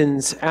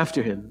Puritans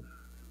after him,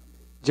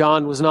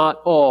 John was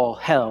not all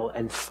hell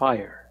and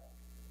fire.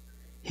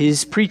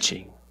 His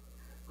preaching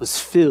was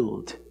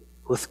filled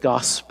with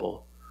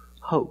gospel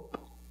hope.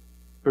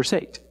 Verse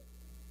 8,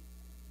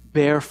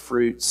 bear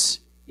fruits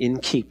in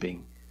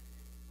keeping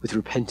with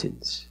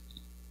repentance.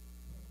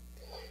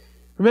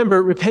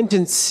 Remember,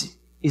 repentance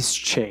is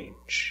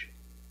change.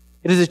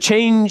 It is a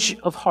change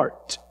of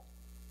heart,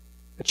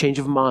 a change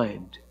of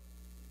mind.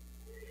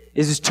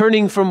 It is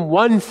turning from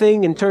one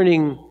thing and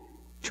turning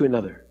to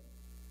another.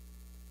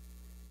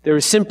 There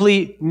is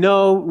simply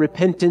no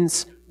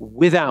repentance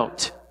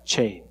without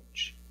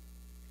change.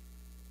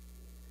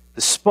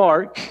 The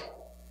spark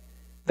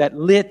that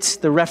lit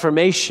the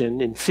Reformation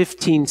in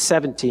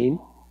 1517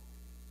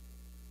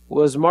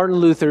 was Martin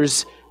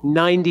Luther's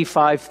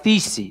 95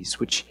 Theses,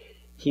 which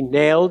he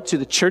nailed to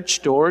the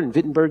church door in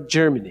Wittenberg,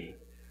 Germany.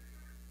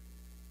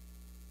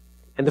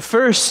 And the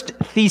first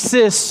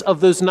thesis of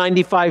those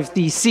 95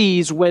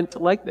 Theses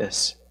went like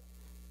this.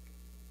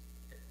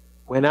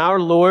 When our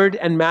Lord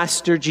and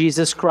Master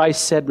Jesus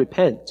Christ said,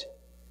 repent,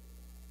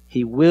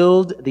 he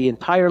willed the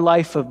entire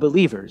life of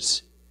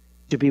believers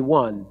to be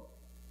one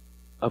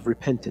of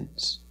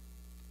repentance.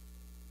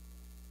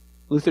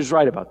 Luther's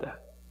right about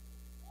that.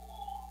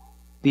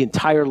 The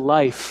entire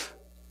life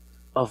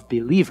of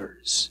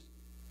believers.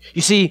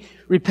 You see,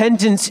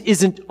 repentance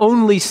isn't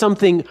only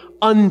something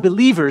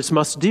unbelievers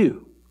must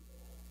do.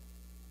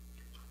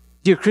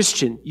 Dear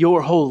Christian,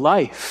 your whole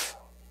life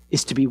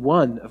is to be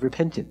one of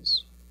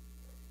repentance.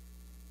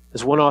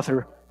 As one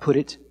author put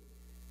it,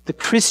 the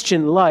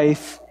Christian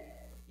life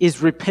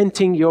is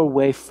repenting your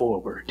way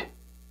forward.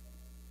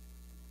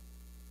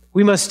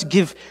 We must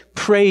give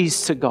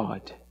praise to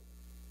God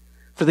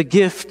for the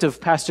gift of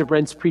Pastor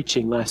Brent's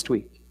preaching last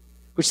week,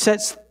 which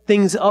sets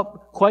things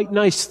up quite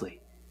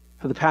nicely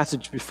for the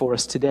passage before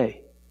us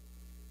today.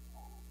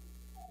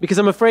 Because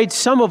I'm afraid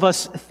some of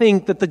us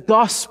think that the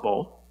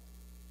gospel,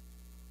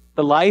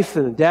 the life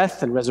and the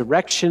death and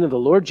resurrection of the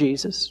Lord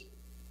Jesus,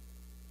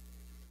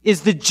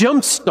 is the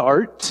jump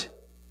start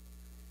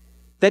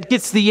that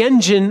gets the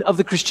engine of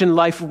the Christian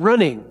life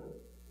running.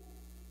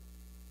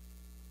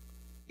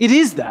 It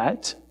is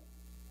that,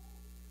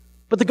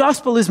 but the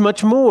gospel is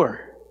much more.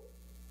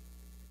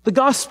 The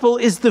gospel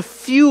is the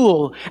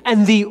fuel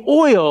and the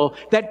oil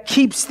that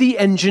keeps the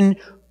engine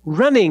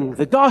running.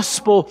 The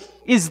gospel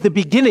is the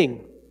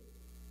beginning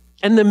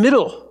and the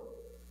middle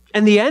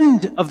and the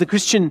end of the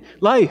Christian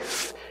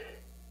life.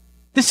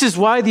 This is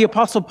why the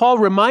Apostle Paul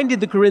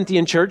reminded the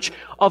Corinthian church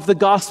of the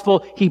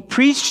gospel he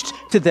preached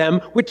to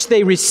them, which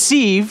they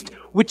received,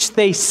 which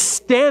they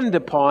stand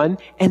upon,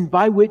 and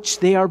by which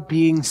they are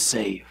being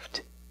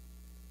saved.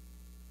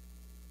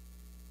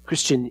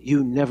 Christian,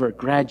 you never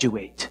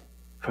graduate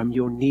from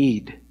your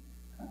need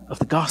of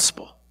the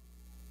gospel.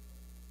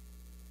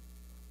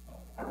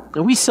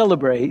 And we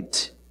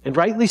celebrate, and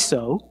rightly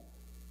so,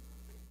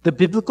 the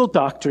biblical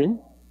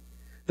doctrine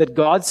that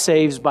God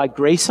saves by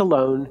grace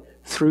alone,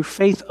 through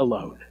faith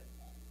alone.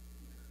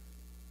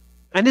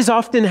 And as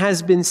often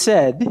has been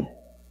said,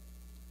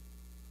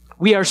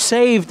 we are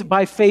saved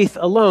by faith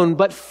alone,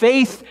 but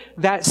faith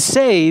that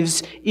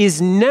saves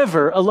is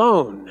never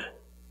alone.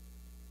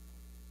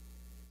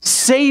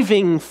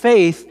 Saving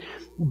faith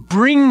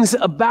brings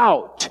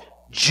about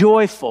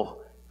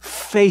joyful,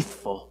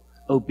 faithful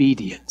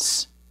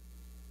obedience.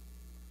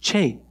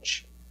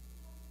 Change.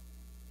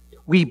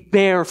 We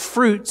bear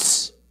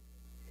fruits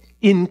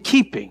in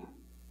keeping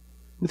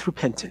with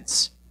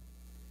repentance.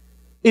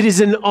 It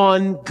is an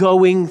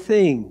ongoing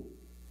thing,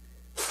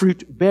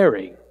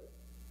 fruit-bearing.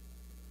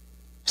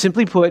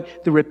 Simply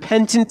put, the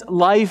repentant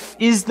life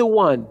is the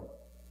one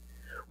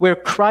where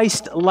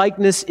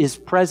Christ-likeness is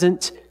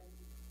present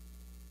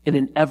in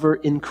an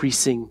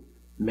ever-increasing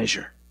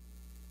measure.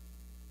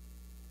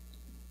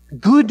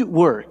 Good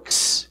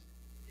works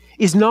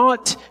is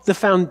not the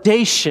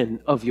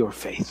foundation of your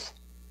faith,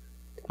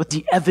 but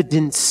the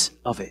evidence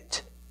of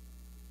it.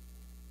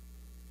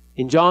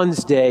 In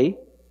John's day,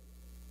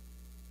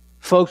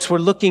 folks were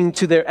looking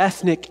to their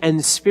ethnic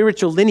and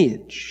spiritual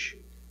lineage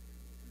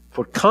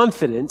for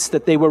confidence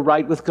that they were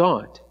right with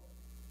God.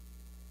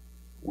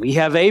 We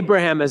have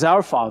Abraham as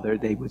our father,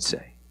 they would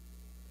say.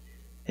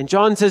 And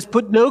John says,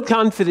 put no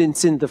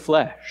confidence in the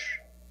flesh.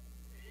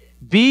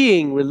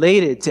 Being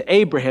related to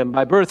Abraham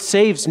by birth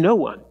saves no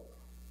one.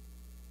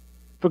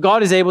 For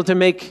God is able to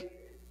make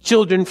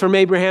children from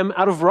Abraham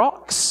out of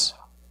rocks.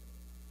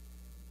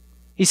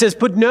 He says,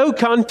 put no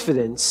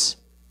confidence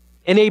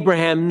in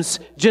Abraham's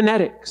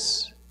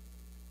genetics.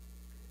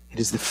 It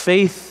is the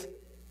faith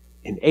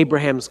in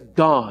Abraham's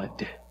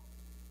God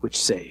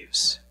which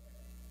saves.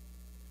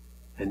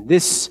 And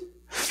this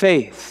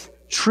faith,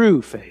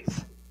 true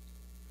faith,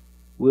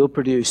 will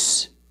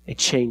produce a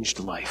changed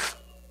life.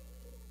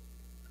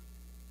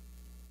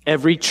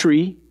 Every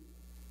tree,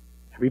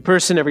 every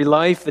person, every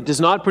life that does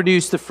not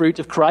produce the fruit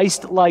of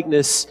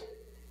Christ-likeness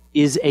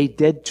is a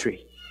dead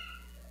tree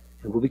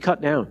and will be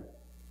cut down.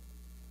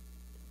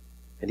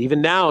 And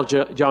even now,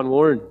 John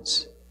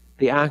warns,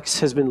 the axe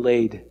has been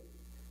laid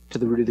to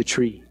the root of the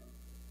tree.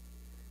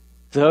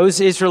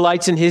 Those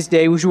Israelites in his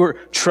day who were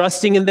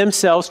trusting in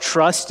themselves,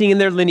 trusting in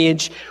their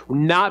lineage, were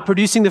not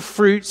producing the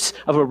fruits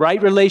of a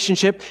right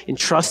relationship in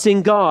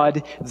trusting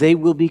God, they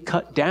will be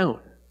cut down.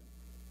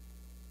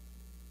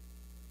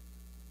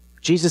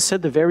 Jesus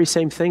said the very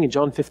same thing in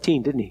John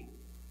 15, didn't he?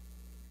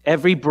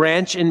 Every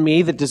branch in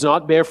me that does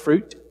not bear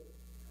fruit,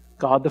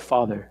 God the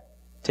Father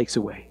takes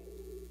away.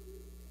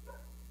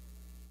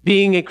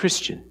 Being a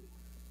Christian,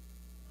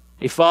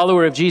 a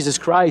follower of Jesus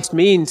Christ,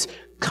 means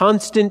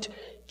constant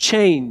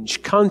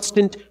change,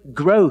 constant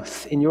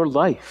growth in your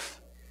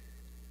life.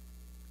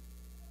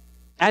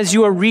 As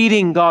you are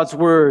reading God's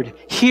Word,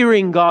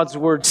 hearing God's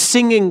Word,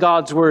 singing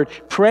God's Word,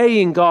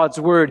 praying God's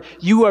Word,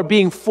 you are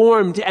being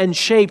formed and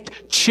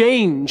shaped,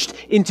 changed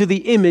into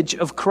the image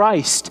of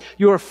Christ.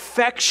 Your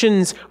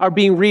affections are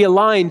being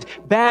realigned.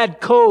 Bad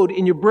code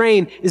in your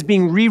brain is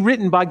being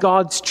rewritten by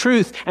God's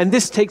truth. And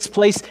this takes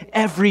place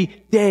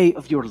every day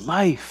of your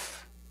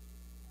life.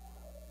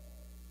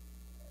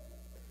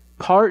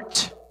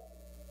 Part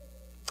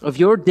of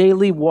your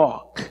daily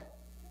walk,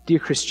 dear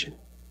Christian,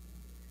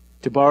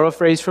 to borrow a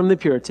phrase from the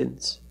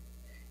Puritans,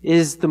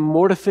 is the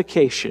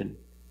mortification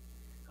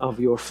of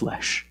your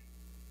flesh.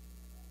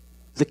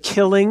 The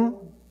killing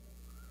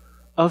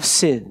of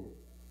sin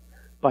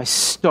by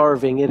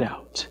starving it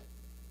out.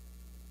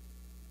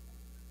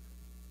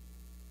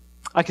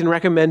 I can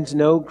recommend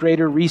no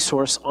greater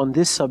resource on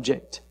this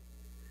subject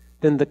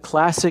than the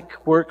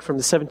classic work from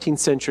the 17th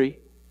century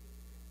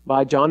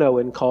by John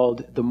Owen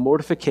called The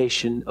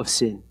Mortification of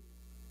Sin.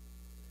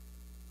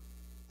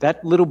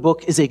 That little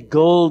book is a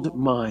gold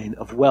mine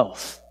of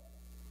wealth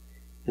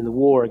in the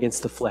war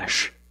against the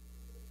flesh.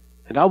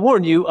 And I'll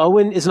warn you,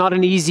 Owen is not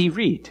an easy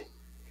read,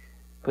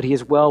 but he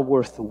is well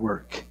worth the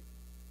work.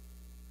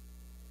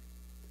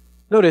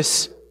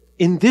 Notice,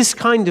 in this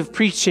kind of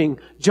preaching,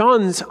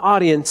 John's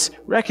audience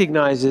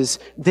recognizes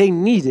they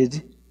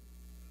needed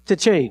to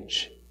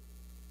change.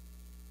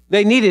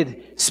 They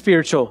needed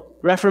spiritual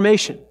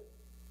reformation.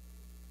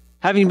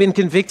 Having been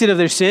convicted of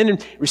their sin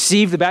and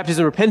received the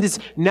baptism of repentance,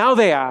 now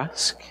they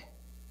ask,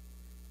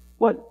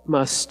 what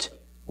must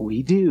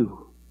we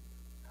do?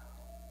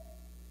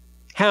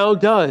 How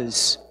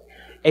does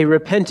a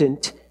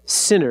repentant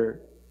sinner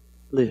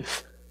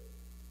live?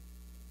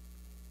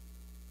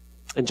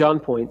 And John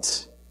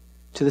points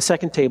to the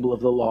second table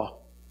of the law.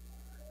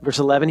 Verse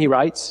 11, he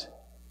writes,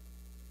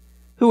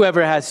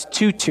 whoever has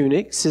 2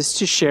 tunics is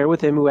to share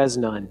with him who has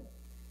none.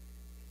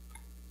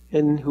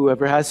 And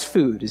whoever has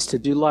food is to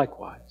do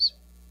likewise.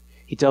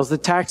 He tells the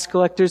tax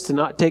collectors to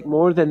not take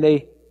more than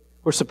they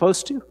were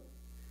supposed to.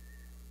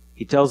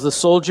 He tells the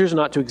soldiers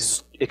not to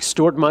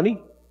extort money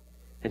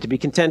and to be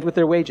content with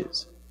their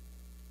wages.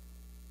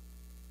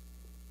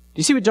 Do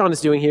you see what John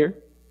is doing here?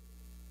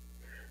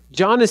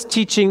 John is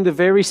teaching the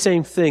very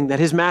same thing that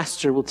his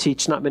master will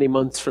teach not many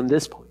months from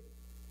this point.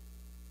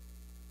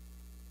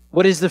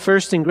 What is the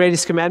first and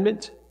greatest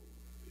commandment?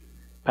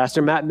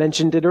 Pastor Matt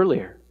mentioned it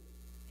earlier.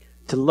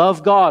 To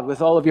love God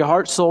with all of your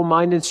heart, soul,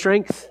 mind, and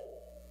strength,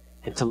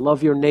 and to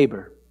love your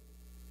neighbor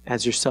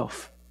as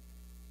yourself.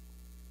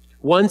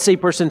 Once a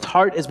person's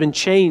heart has been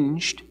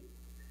changed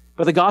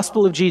by the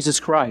gospel of Jesus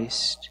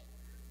Christ,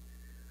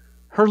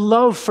 her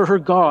love for her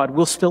God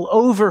will spill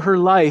over her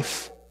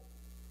life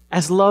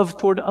as love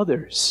toward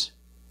others.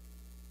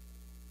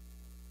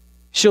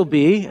 She'll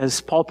be,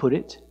 as Paul put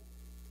it,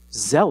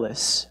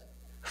 zealous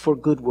for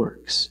good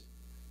works.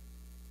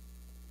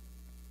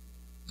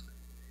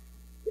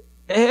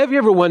 Have you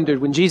ever wondered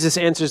when Jesus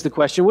answers the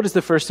question, what is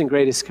the first and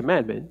greatest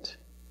commandment?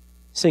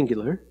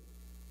 Singular.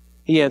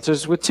 He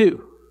answers with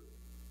two.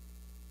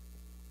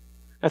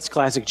 That's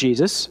classic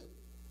Jesus.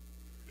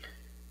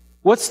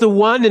 What's the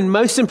one and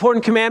most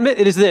important commandment?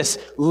 It is this: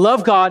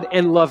 love God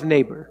and love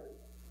neighbor.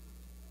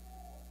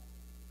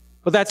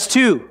 Well, that's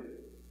two,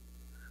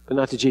 but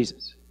not to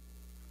Jesus.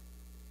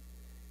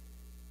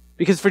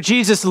 Because for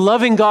Jesus,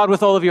 loving God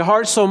with all of your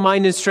heart, soul,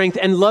 mind, and strength,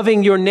 and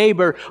loving your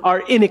neighbor are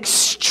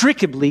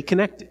inextricably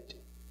connected.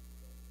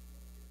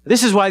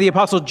 This is why the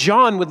Apostle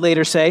John would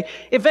later say,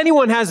 if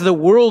anyone has the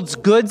world's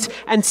goods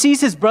and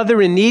sees his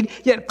brother in need,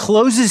 yet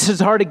closes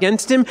his heart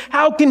against him,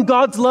 how can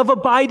God's love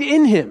abide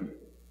in him?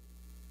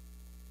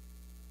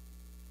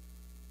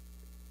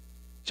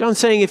 John's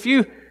saying, if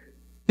you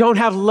don't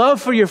have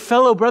love for your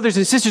fellow brothers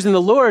and sisters in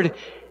the Lord,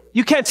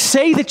 you can't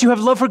say that you have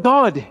love for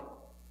God.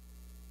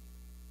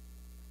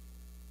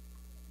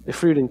 The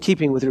fruit in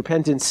keeping with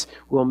repentance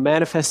will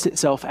manifest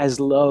itself as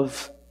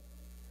love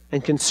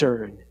and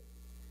concern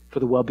for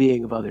the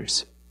well-being of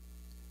others.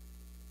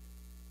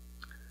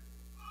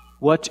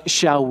 What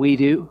shall we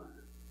do?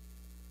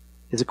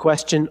 Is a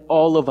question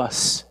all of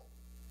us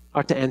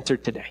are to answer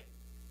today.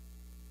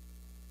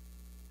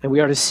 And we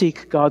are to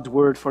seek God's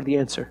word for the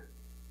answer.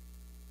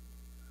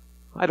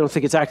 I don't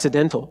think it's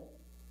accidental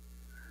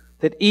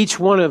that each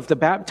one of the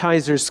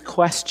baptizer's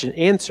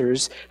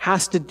answers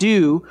has to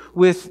do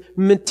with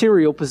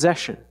material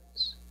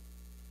possessions.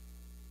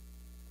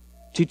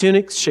 2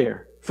 tunics,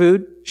 share.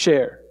 Food,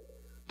 share.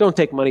 Don't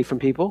take money from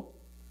people,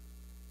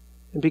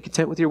 and be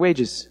content with your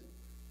wages.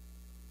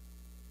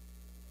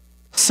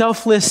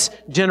 Selfless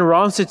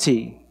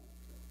generosity,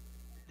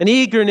 an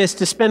eagerness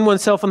to spend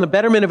oneself on the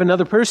betterment of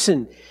another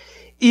person,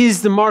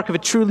 is the mark of a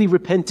truly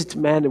repentant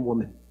man and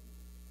woman.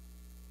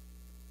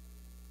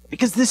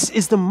 Because this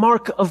is the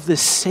mark of the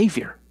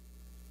Savior.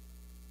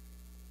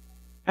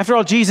 After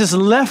all, Jesus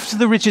left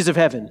the riches of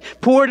heaven,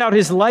 poured out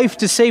his life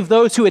to save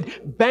those who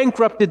had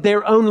bankrupted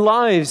their own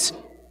lives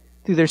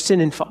through their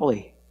sin and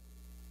folly.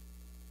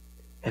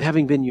 And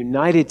having been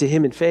united to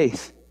him in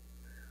faith,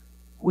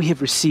 we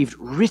have received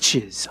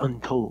riches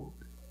untold.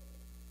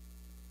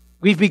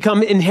 We've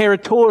become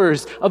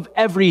inheritors of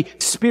every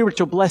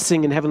spiritual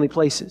blessing in heavenly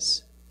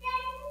places.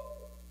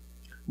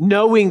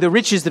 Knowing the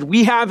riches that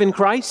we have in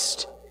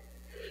Christ,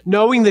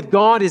 knowing that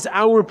God is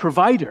our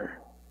provider,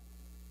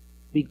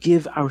 we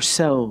give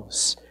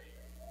ourselves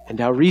and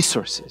our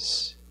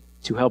resources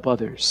to help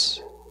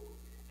others.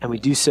 And we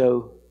do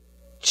so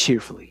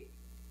cheerfully.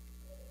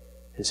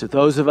 And so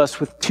those of us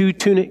with 2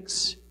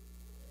 tunics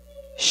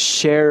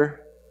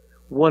share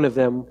one of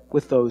them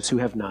with those who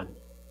have none.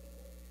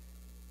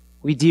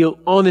 We deal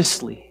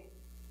honestly.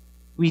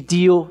 We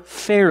deal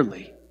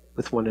fairly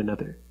with one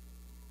another.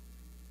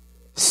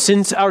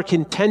 Since our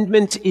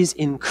contentment is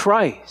in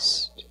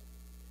Christ,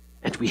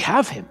 and we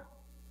have him,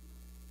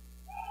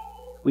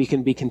 we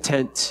can be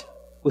content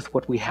with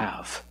what we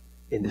have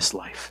in this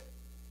life.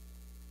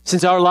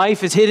 Since our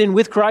life is hidden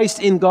with Christ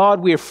in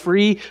God, we are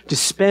free to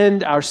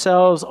spend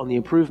ourselves on the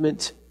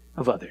improvement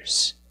of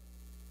others.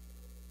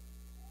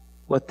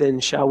 What then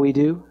shall we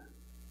do?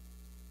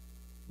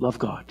 Love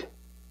God,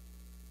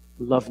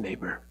 love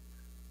neighbor,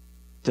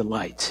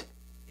 delight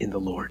in the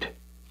Lord.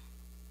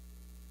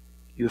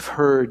 You have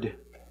heard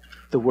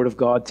the word of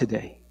God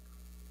today.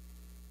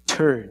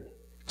 Turn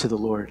to the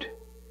Lord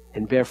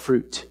and bear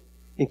fruit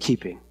in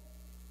keeping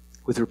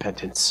with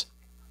repentance.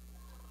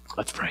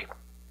 Let's pray.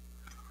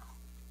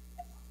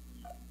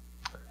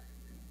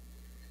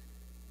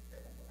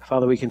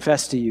 Father, we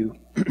confess to you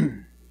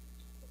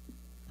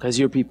as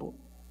your people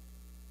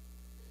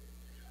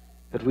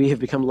that we have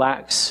become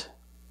lax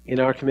in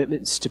our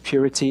commitments to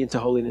purity and to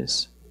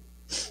holiness.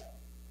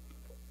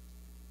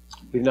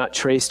 We've not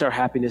traced our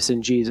happiness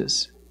in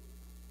Jesus.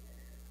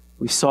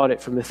 We've sought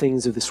it from the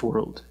things of this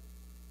world.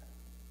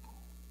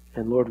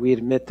 And Lord, we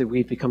admit that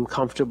we've become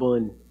comfortable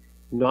in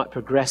not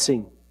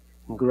progressing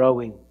and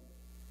growing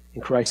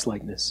in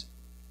Christ-likeness.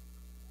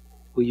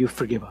 Will you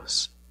forgive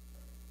us?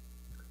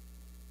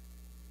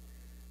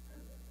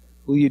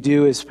 Will you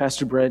do as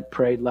Pastor Brent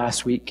prayed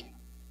last week?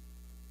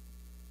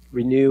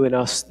 Renew in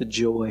us the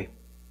joy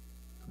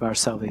of our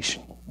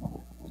salvation.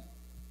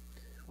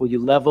 Will you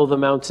level the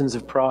mountains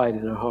of pride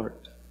in our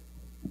heart?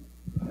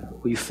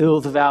 Will you fill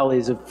the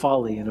valleys of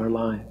folly in our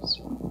lives?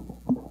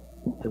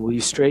 And will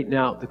you straighten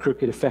out the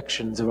crooked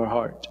affections of our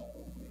heart?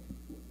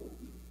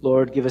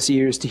 Lord, give us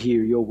ears to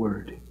hear your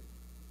word.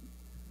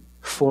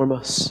 Form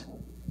us,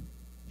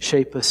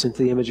 shape us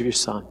into the image of your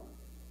Son,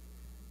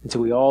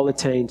 until we all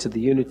attain to the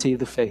unity of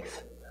the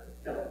faith,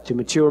 to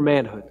mature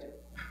manhood,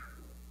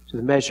 to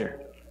the measure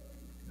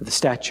of the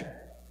stature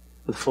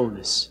of the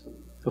fullness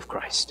of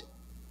Christ.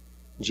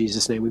 In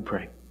Jesus' name we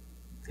pray.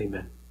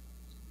 Amen.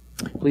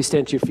 Please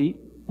stand to your feet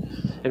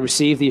and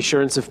receive the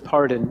assurance of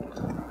pardon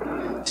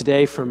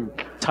today from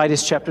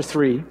Titus chapter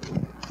 3,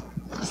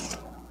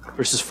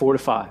 verses 4 to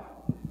 5,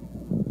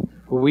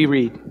 where we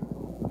read,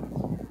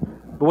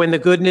 "But when the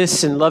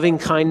goodness and loving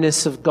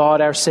kindness of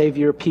God our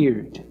Savior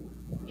appeared,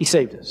 he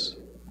saved us,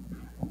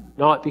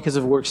 not because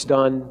of works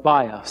done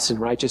by us in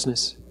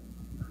righteousness,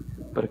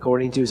 but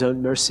according to his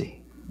own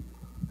mercy,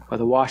 by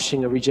the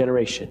washing of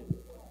regeneration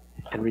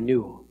and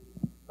renewal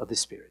of the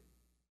Spirit.